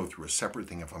have to go through a separate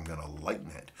thing if I'm going to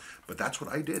lighten it. But that's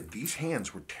what I did. These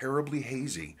hands were terribly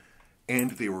hazy,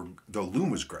 and the loom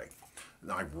was gray.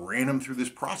 And I ran them through this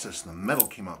process, and the metal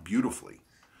came out beautifully.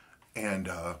 And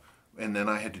then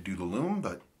I had to do the loom,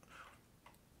 but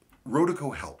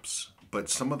Rotico helps. But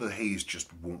some of the haze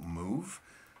just won't move.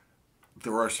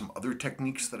 There are some other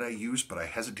techniques that I use, but I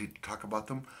hesitate to talk about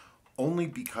them, only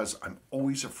because I'm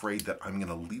always afraid that I'm going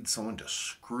to lead someone to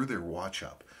screw their watch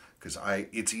up. Because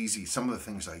it's easy, some of the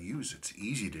things I use, it's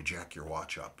easy to jack your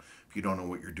watch up if you don't know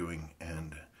what you're doing.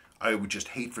 And I would just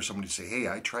hate for somebody to say, hey,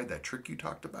 I tried that trick you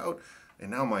talked about,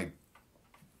 and now my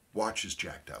watch is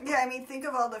jacked up. Yeah, I mean, think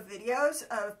of all the videos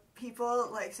of people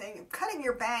like saying cutting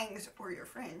your bangs or your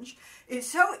fringe is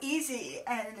so easy,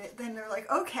 and then they're like,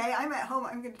 okay, I'm at home,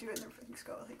 I'm going to do it, and their things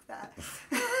go like that.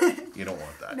 You don't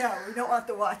want that. No, we don't want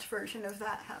the watch version of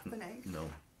that happening. No.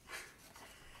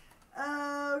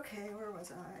 Okay, where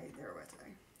was I? There was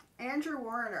I. Andrew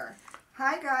Warner.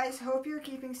 Hi guys, hope you're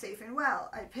keeping safe and well.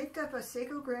 I picked up a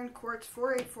Seiko Grand Quartz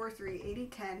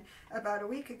 4843-8010 about a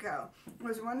week ago.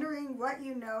 Was wondering what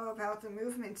you know about the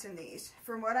movements in these.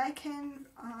 From what I can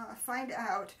find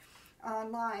out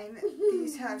online,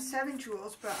 these have 7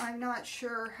 jewels, but I'm not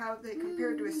sure how they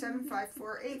compare to a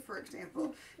 7548, for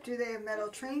example. Do they have metal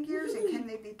train gears, and can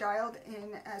they be dialed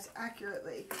in as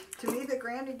accurately? To me, the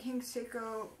Grand and King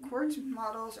Seiko quartz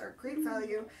models are great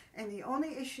value, and the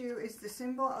only issue is the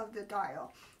symbol of the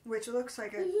dial, which looks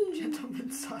like a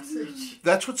gentleman's sausage.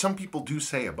 That's what some people do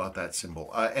say about that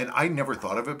symbol, and I never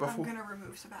thought of it before. I'm going to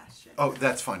remove Sebastian. Oh,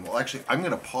 that's fine. Well, actually, I'm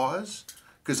going to pause.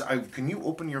 Because can you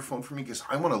open your phone for me? Because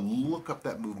I want to look up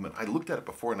that movement. I looked at it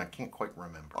before and I can't quite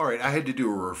remember. All right, I had to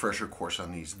do a refresher course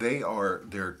on these.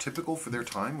 They're typical for their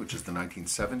time, which is the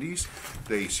 1970s.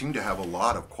 They seem to have a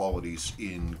lot of qualities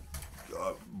in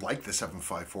like the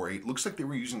 7548. Looks like they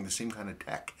were using the same kind of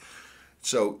tech.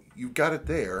 So you've got it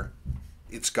there.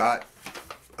 It's got,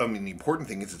 I mean, the important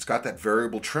thing is it's got that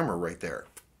variable trimmer right there.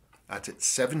 That's it,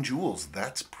 7 jewels.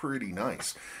 That's pretty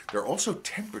nice. They're also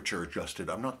temperature adjusted.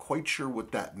 I'm not quite sure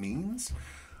what that means.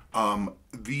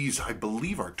 These, I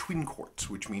believe, are twin quartz,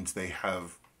 which means they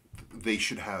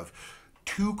should have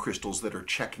 2 crystals that are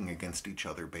checking against each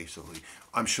other, basically.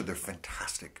 I'm sure they're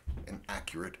fantastic and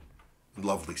accurate.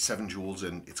 Lovely, 7 jewels,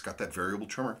 and it's got that variable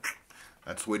trimmer.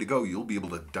 That's the way to go. You'll be able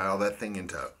to dial that thing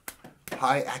into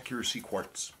high accuracy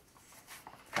quartz.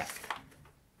 Heck.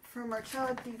 From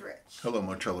Marcello Dietrich. Hello,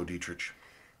 Marcello Dietrich.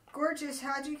 Gorgeous,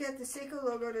 how'd you get the Seiko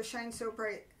logo to shine so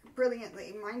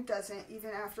brilliantly? Mine doesn't, even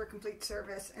after complete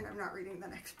service, and I'm not reading the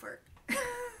next part.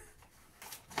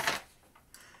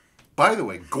 By the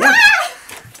way,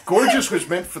 gorgeous was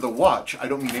meant for the watch. I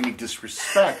don't mean any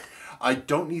disrespect. I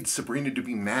don't need Sabrina to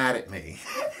be mad at me.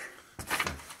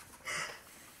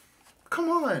 Come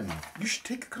on, you should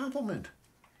take a compliment.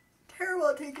 Terrible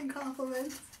at taking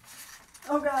compliments.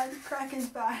 Oh God, Kraken's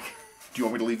back. Do you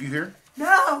want me to leave you here?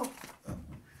 No!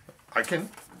 I can.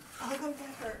 I'll go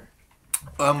get her.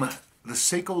 The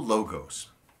Seiko logos.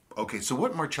 Okay, so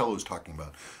what Marcello is talking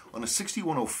about, on a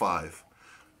 6105,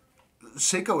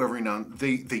 Seiko every now and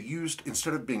then, they used,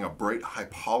 instead of being a bright high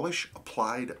polish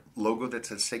applied logo that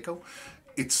says Seiko,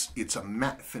 it's a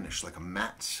matte finish, like a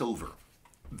matte silver.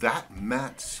 That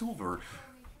matte silver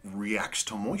reacts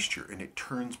to moisture and it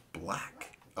turns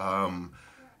black.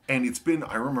 And it's been,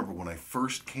 I remember when I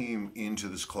first came into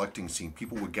this collecting scene,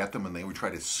 people would get them and they would try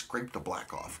to scrape the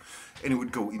black off. And it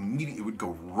would go immediately, it would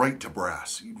go right to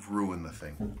brass. You'd ruin the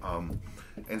thing.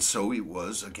 And so it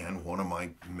was, again, one of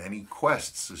my many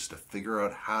quests is to figure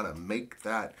out how to make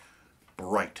that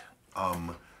bright.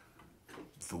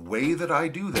 The way that I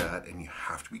do that, and you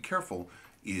have to be careful,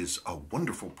 is a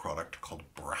wonderful product called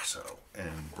Brasso.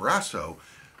 And Brasso,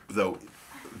 though,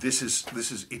 this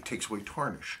is it takes away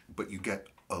tarnish, but you get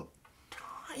a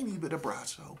tiny bit of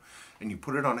Brasso, and you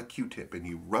put it on a Q-tip and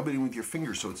you rub it in with your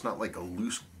fingers so it's not like a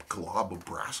loose glob of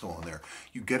Brasso on there.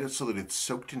 You get it so that it's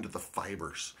soaked into the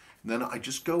fibers. And then I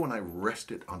just go and I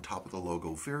rest it on top of the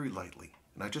logo very lightly.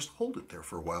 And I just hold it there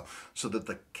for a while so that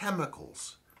the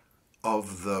chemicals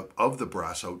of the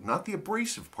Brasso, not the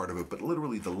abrasive part of it, but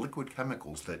literally the liquid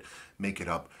chemicals that make it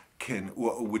up,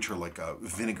 which are like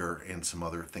vinegar and some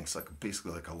other things, like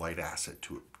basically like a light acid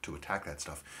to attack that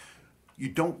stuff. You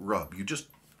don't rub, you just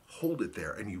hold it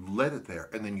there and you let it there,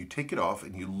 and then you take it off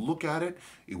and you look at it.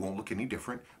 It won't look any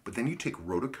different, but then you take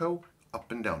Rhodeco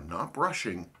up and down, not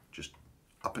brushing, just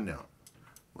up and down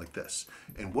like this.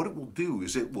 And what it will do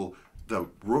is it will, the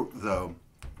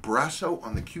Brasso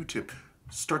on the Q-tip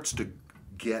starts to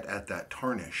get at that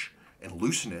tarnish and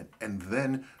loosen it, and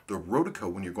then the Rhodeco,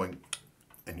 when you're going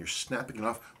and you're snapping it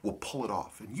off, will pull it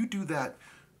off. And you do that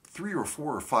 3 or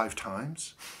 4 or 5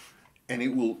 times, and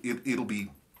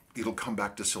it'll come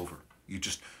back to silver. You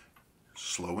just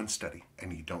slow and steady,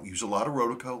 and you don't use a lot of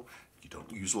Rhodeco, you don't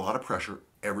use a lot of pressure.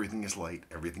 Everything is light,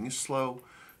 everything is slow,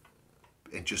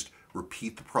 and just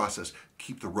repeat the process.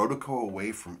 Keep the Rhodeco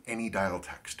away from any dial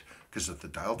text, because if the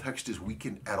dial text is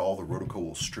weakened at all, the Rhodeco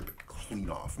will strip it clean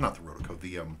off. Not the Rhodeco,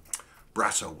 the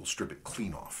Brasso will strip it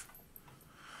clean off.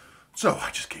 So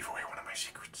I just gave away one of my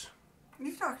secrets.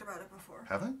 You've talked about it before.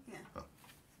 Have I? Yeah. Oh.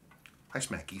 Hi,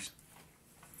 Smackies.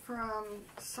 From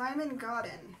Simon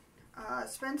Godden.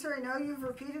 Spencer, I know you've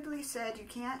repeatedly said you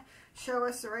can't show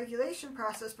us the regulation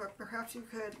process, but perhaps you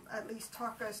could at least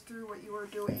talk us through what you are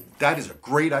doing. That is a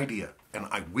great idea, and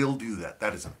I will do that.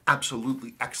 That is an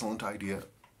absolutely excellent idea.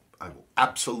 I will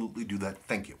absolutely do that.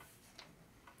 Thank you.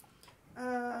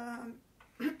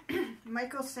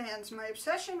 Michael Sands, my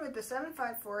obsession with the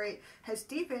 7548 has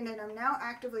deepened, and I'm now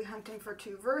actively hunting for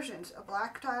 2 versions, a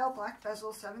black dial, black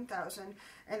bezel 7000,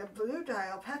 and a blue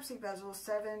dial, Pepsi bezel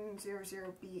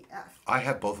 700BF. I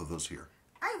have both of those here.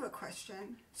 I have a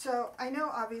question. So I know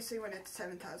obviously when it's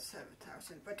 7000,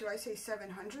 but do I say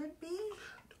 700B?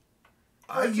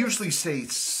 I usually say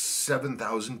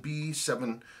 7000B,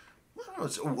 7...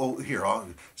 Well, here,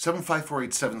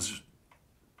 7548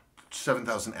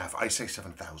 7000F. I say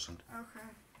 7000. Okay.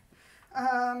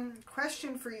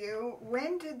 Question for you.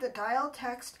 When did the dial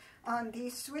text on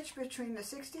these switch between the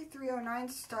 6309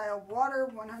 style water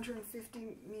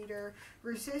 150 meter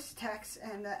resist text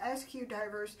and the SQ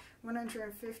divers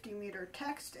 150 meter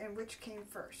text, and which came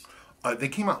first? They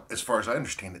came out, as far as I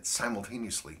understand it,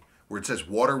 simultaneously. Where it says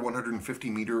water 150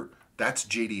 meter, that's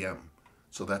JDM.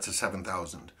 So that's a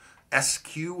 7000.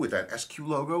 SQ with that SQ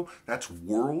logo, that's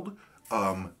world,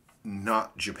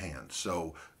 not Japan.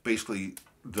 So basically,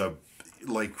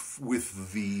 like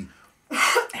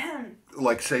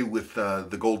say with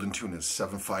the golden tunas,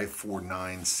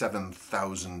 7549,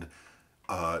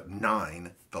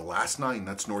 7009, the last 9,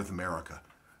 that's North America.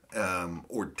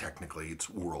 Or technically it's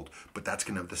world, but that's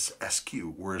going to have this SQ,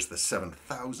 whereas the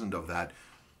 7000 of that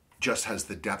just has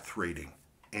the depth rating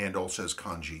and also says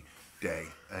kanji day.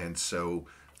 And so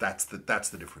that's the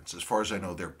difference. As far as I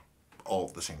know, they're all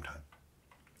at the same time.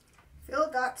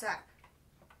 Phil.Zap.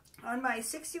 On my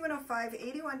 6105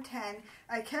 8110,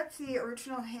 I kept the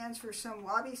original hands for some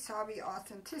wabi-sabi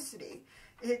authenticity.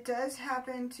 It does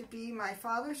happen to be my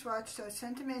father's watch, so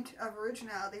sentiment of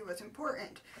originality was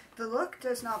important. The look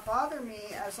does not bother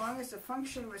me as long as the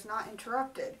function was not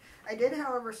interrupted. I did,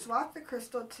 however, swap the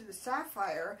crystal to the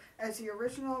sapphire, as the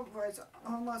original was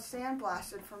almost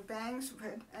sandblasted from bangs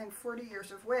and 40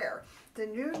 years of wear. The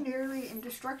new, nearly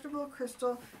indestructible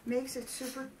crystal makes it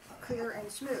super clear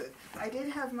and smooth. I did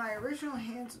have my original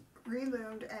hands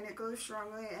reloomed, and it glows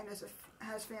strongly and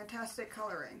has fantastic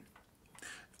coloring.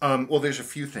 Well, there's a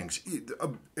few things.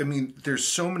 I mean, there's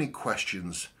so many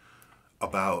questions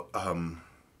about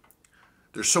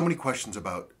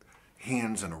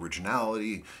hands and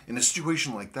originality. In a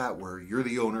situation like that, where you're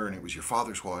the owner and it was your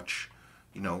father's watch,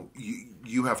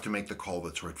 you have to make the call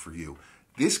that's right for you.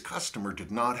 This customer did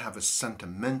not have a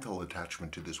sentimental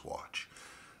attachment to this watch.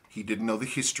 He didn't know the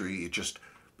history. It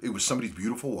was somebody's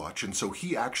beautiful watch, and so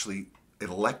he actually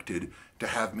elected to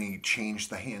have me change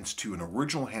the hands to an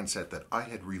original handset that I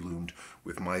had reloomed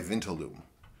with my Vintaloom.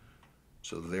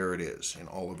 So there it is in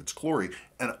all of its glory,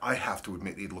 and I have to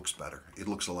admit it looks better. It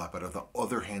looks a lot better. The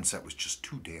other handset was just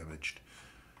too damaged.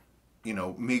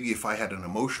 Maybe if I had an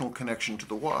emotional connection to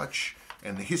the watch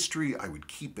and the history, I would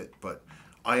keep it, but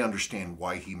I understand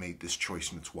why he made this choice,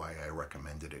 and it's why I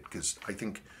recommended it, because I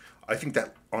think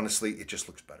that honestly it just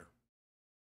looks better.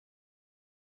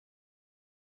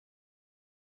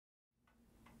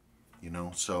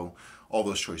 So all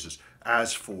those choices.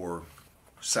 As for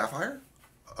Sapphire,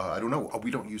 I don't know.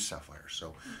 We don't use sapphire,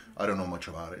 so I don't know much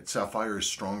about it. Sapphire is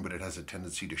strong, but it has a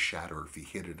tendency to shatter if you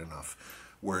hit it enough,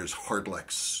 whereas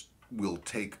Hardlex will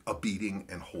take a beating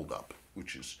and hold up,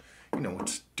 which is,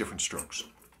 it's different strokes.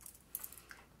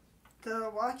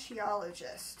 The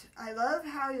Watchologist. I love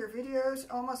how your videos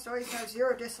almost always have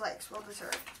 0 dislikes. Well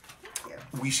deserved. Thank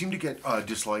you. We seem to get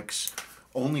dislikes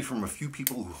only from a few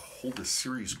people who hold a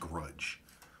serious grudge.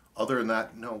 Other than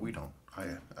that, no, we don't.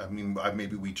 I mean,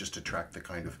 maybe we just attract the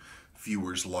kind of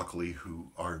viewers, luckily, who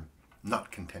are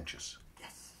not contentious.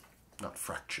 Yes. Not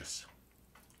fractious.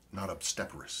 Not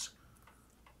obstreperous.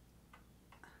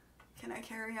 Can I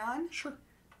carry on? Sure.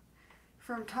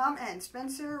 From Tom and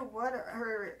Spencer, what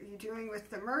are you doing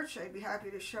with the merch? I'd be happy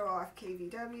to show off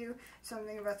KVW.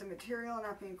 Something about the material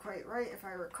not being quite right, if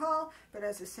I recall. But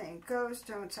as the saying goes,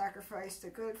 don't sacrifice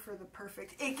the good for the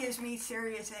perfect. It gives me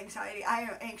serious anxiety. I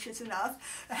am anxious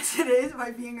enough as it is by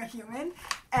being a human.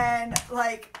 And,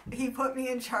 he put me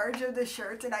in charge of the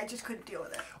shirts, and I just couldn't deal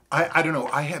with it. I don't know.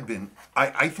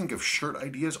 I think of shirt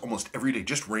ideas almost every day,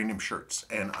 just random shirts.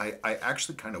 And I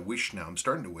actually kind of wish now, I'm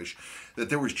starting to wish, that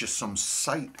there was just some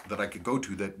site that I could go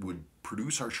to that would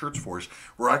produce our shirts for us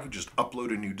where I could just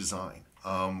upload a new design.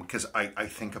 Because I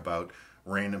think about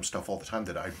random stuff all the time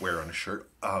that I'd wear on a shirt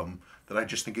that I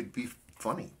just think it'd be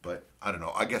funny. But I don't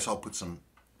know. I guess I'll put some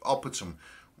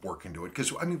work into it.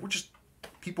 Because, I mean,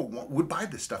 people would buy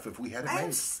this stuff if we had it made.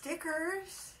 And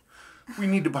stickers. We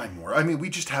need to buy more. I mean, we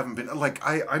just haven't been,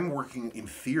 I'm working, in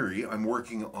theory, I'm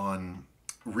working on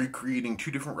recreating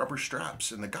 2 different rubber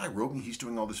straps. And the guy wrote me, he's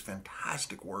doing all this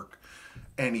fantastic work.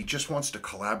 And he just wants to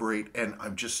collaborate. And I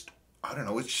don't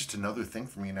know, it's just another thing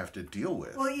for me to have to deal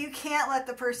with. Well, you can't let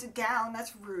the person down.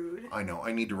 That's rude. I know,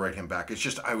 I need to write him back. It's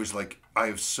just, I was like, I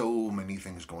have so many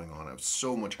things going on. I have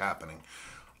so much happening.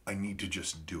 I need to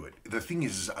just do it. The thing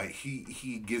is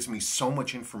he gives me so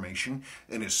much information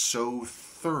and is so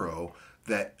thorough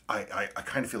that I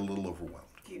kind of feel a little overwhelmed.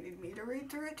 Do you need me to read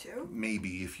through it too?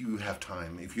 Maybe, if you have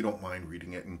time, if you don't mind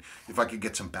reading it, and if I could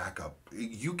get some backup.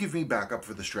 You give me backup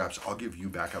for the straps, I'll give you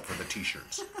backup for the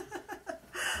t-shirts.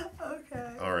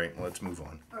 Okay. All right, let's move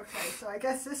on. Okay, so I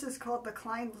guess this is called the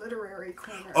Klein Literary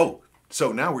Corner. Oh,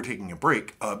 so now we're taking a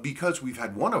break because we've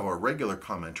had one of our regular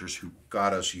commenters who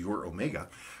got us your Omega.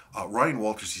 Ryan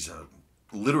Walters, he's a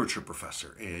literature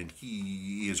professor, and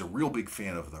he is a real big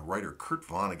fan of the writer Kurt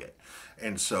Vonnegut.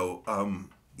 And so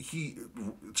if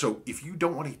you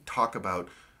don't want to talk about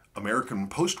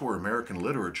post-war American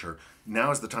literature,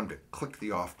 now is the time to click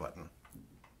the off button.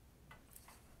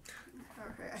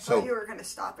 Okay, I thought you were going to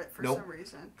stop it for some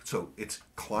reason. So it's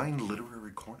Klein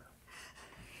Literary Corner.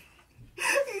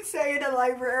 You say it in a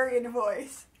librarian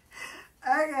voice.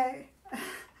 Okay.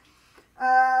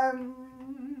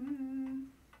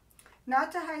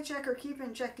 Not to hijack or keep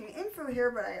injecting info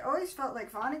here, but I always felt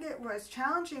like Vonnegut was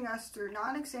challenging us through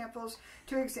non-examples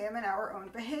to examine our own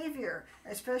behavior.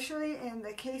 Especially in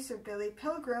the case of Billy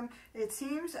Pilgrim, it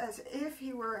seems as if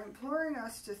he were imploring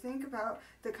us to think about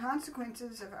the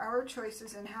consequences of our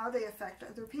choices and how they affect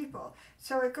other people.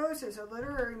 So it goes as a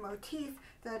literary motif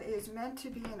that is meant to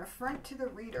be an affront to the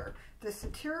reader. The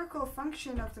satirical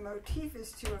function of the motif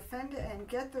is to offend and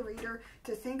get the reader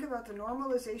to think about the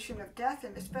normalization of death,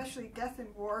 and especially death in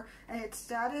war, and its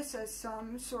status as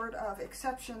some sort of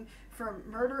exception from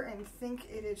murder, and think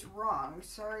it is wrong.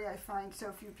 Sorry I find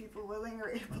so few people willing or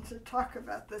able to talk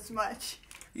about this much.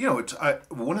 You know,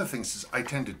 one of the things is I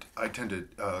tend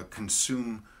to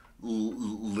consume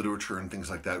literature and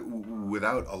things like that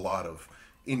without a lot of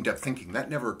in-depth thinking. That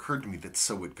never occurred to me that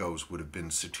So It Goes would have been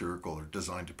satirical or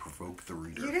designed to provoke the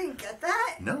reader. You didn't get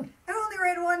that? No. I only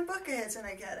read one book of his and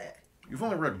I get it. You've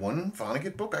only read one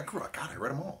Vonnegut book? I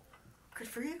read them all. Good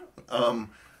for you.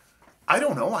 I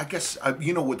don't know. I guess,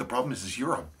 you know what the problem is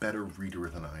you're a better reader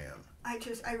than I am.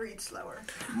 I read slower.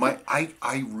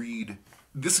 I read,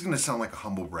 this is going to sound like a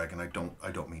humble brag, and I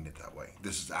don't mean it that way.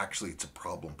 This is actually, it's a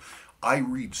problem. I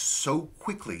read so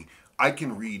quickly, I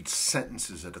can read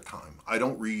sentences at a time. I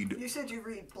don't read... You said you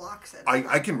read blocks at a time.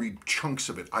 I can read chunks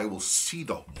of it. I will see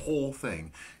the whole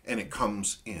thing, and it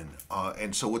comes in.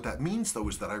 And so what that means, though,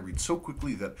 is that I read so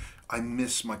quickly that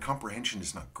my comprehension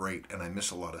is not great, and I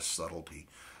miss a lot of subtlety.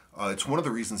 It's one of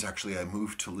the reasons, actually, I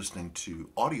moved to listening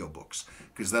to audiobooks,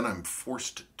 because then I'm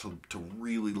forced to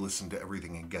really listen to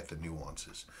everything and get the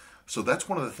nuances. So that's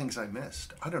one of the things I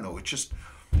missed. I don't know, it just...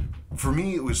 For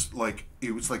me, it was like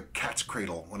Cat's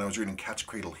Cradle. When I was reading Cat's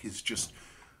Cradle, his just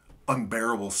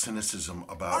unbearable cynicism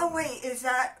about... Oh, wait, is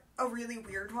that a really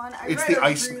weird one?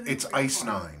 It's Ice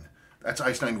Nine. That's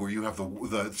Ice Nine, where you have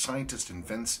the scientist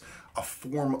invents a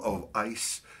form of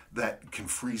ice that can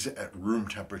freeze it at room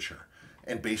temperature.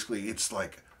 And basically, it's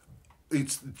like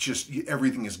it's just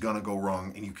everything is gonna go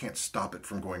wrong, and you can't stop it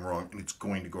from going wrong, and it's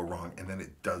going to go wrong, and then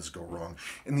it does go wrong,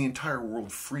 and the entire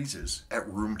world freezes at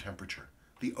room temperature.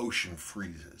 The ocean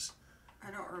freezes.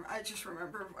 I just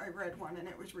remember I read one and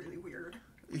it was really weird.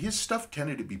 His stuff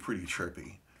tended to be pretty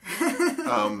trippy.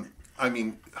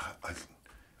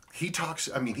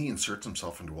 He inserts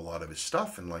himself into a lot of his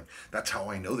stuff, and like that's how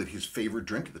I know that his favorite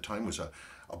drink at the time was a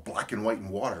black and white and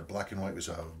water. Black and white was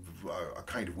a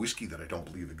kind of whiskey that I don't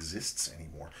believe exists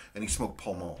anymore, and he smoked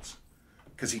Pall Malls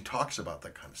because he talks about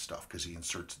that kind of stuff because he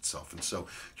inserts itself, and so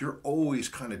you're always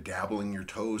kind of dabbling your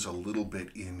toes a little bit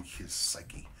in his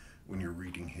psyche when you're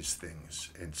reading his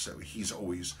things, and so he's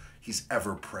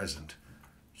ever present.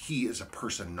 He as a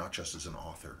person, not just as an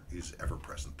author, is ever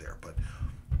present there. But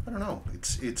I don't know.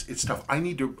 It's tough.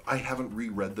 I haven't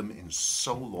reread them in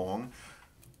so long.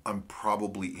 I'm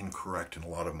probably incorrect in a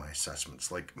lot of my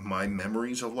assessments. Like my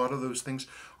memories of a lot of those things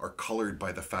are colored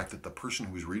by the fact that the person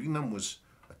who was reading them was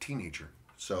a teenager.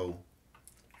 So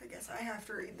I guess I have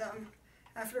to read them.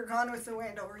 After Gone with the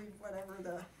Wind, I'll read whatever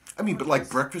the... but like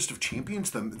Breakfast of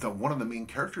Champions, the one of the main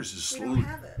characters is slowly... We don't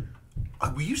have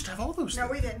it. We used to have all those No,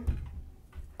 things. we didn't.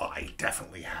 I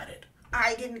definitely had it.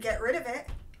 I didn't get rid of it.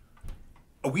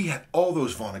 We had all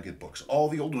those Vonnegut books, all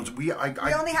the old ones. We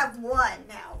only have one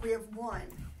now. We have one.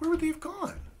 Where would they have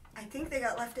gone? I think they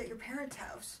got left at your parents'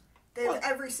 house. They have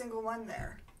every single one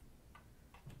there.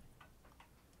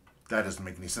 That doesn't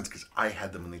make any sense because I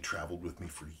had them and they traveled with me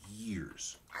for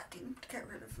years. I didn't get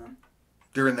rid of them.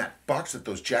 They're in that box that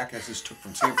those jackasses took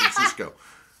from San Francisco.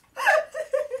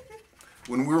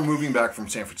 When we were moving back from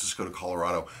San Francisco to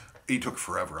Colorado, it took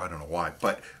forever. I don't know why.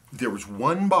 But there was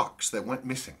one box that went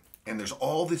missing. And there's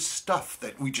all this stuff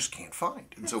that we just can't find.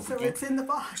 And so it's in the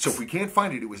box. So if we can't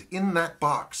find it, it was in that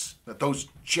box that those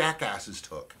jackasses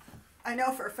took. I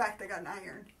know for a fact they got an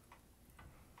iron.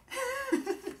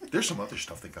 There's some other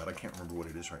stuff they got. I can't remember what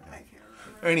it is right now. I can't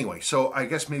remember. Anyway, so I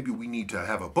guess maybe we need to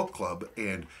have a book club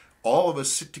and all of us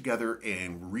sit together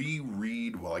and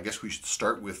reread. Well, I guess we should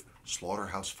start with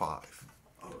Slaughterhouse-Five.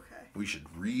 Okay. We should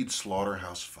read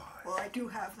Slaughterhouse-Five. Well, I do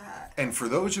have that. And for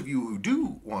those of you who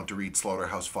do want to read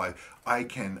Slaughterhouse-Five, I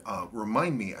can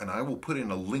remind me, and I will put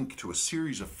in a link to a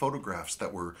series of photographs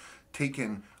that were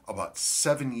taken about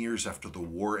 7 years after the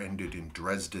war ended in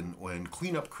Dresden, when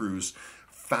cleanup crews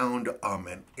found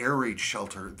an air raid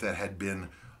shelter that had been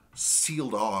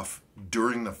sealed off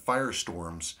during the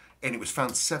firestorms, and it was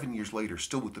found 7 years later,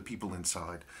 still with the people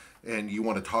inside. And you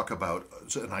want to talk about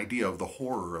an idea of the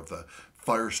horror of the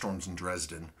firestorms in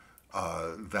Dresden,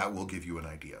 that will give you an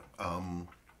idea.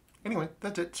 Anyway,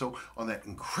 that's it. So on that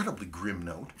incredibly grim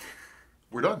note,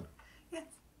 we're done. Yes.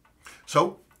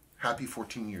 So, happy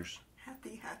 14 years.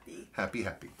 Happy, happy. Happy,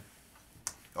 happy.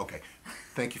 Okay.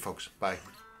 Thank you, folks. Bye.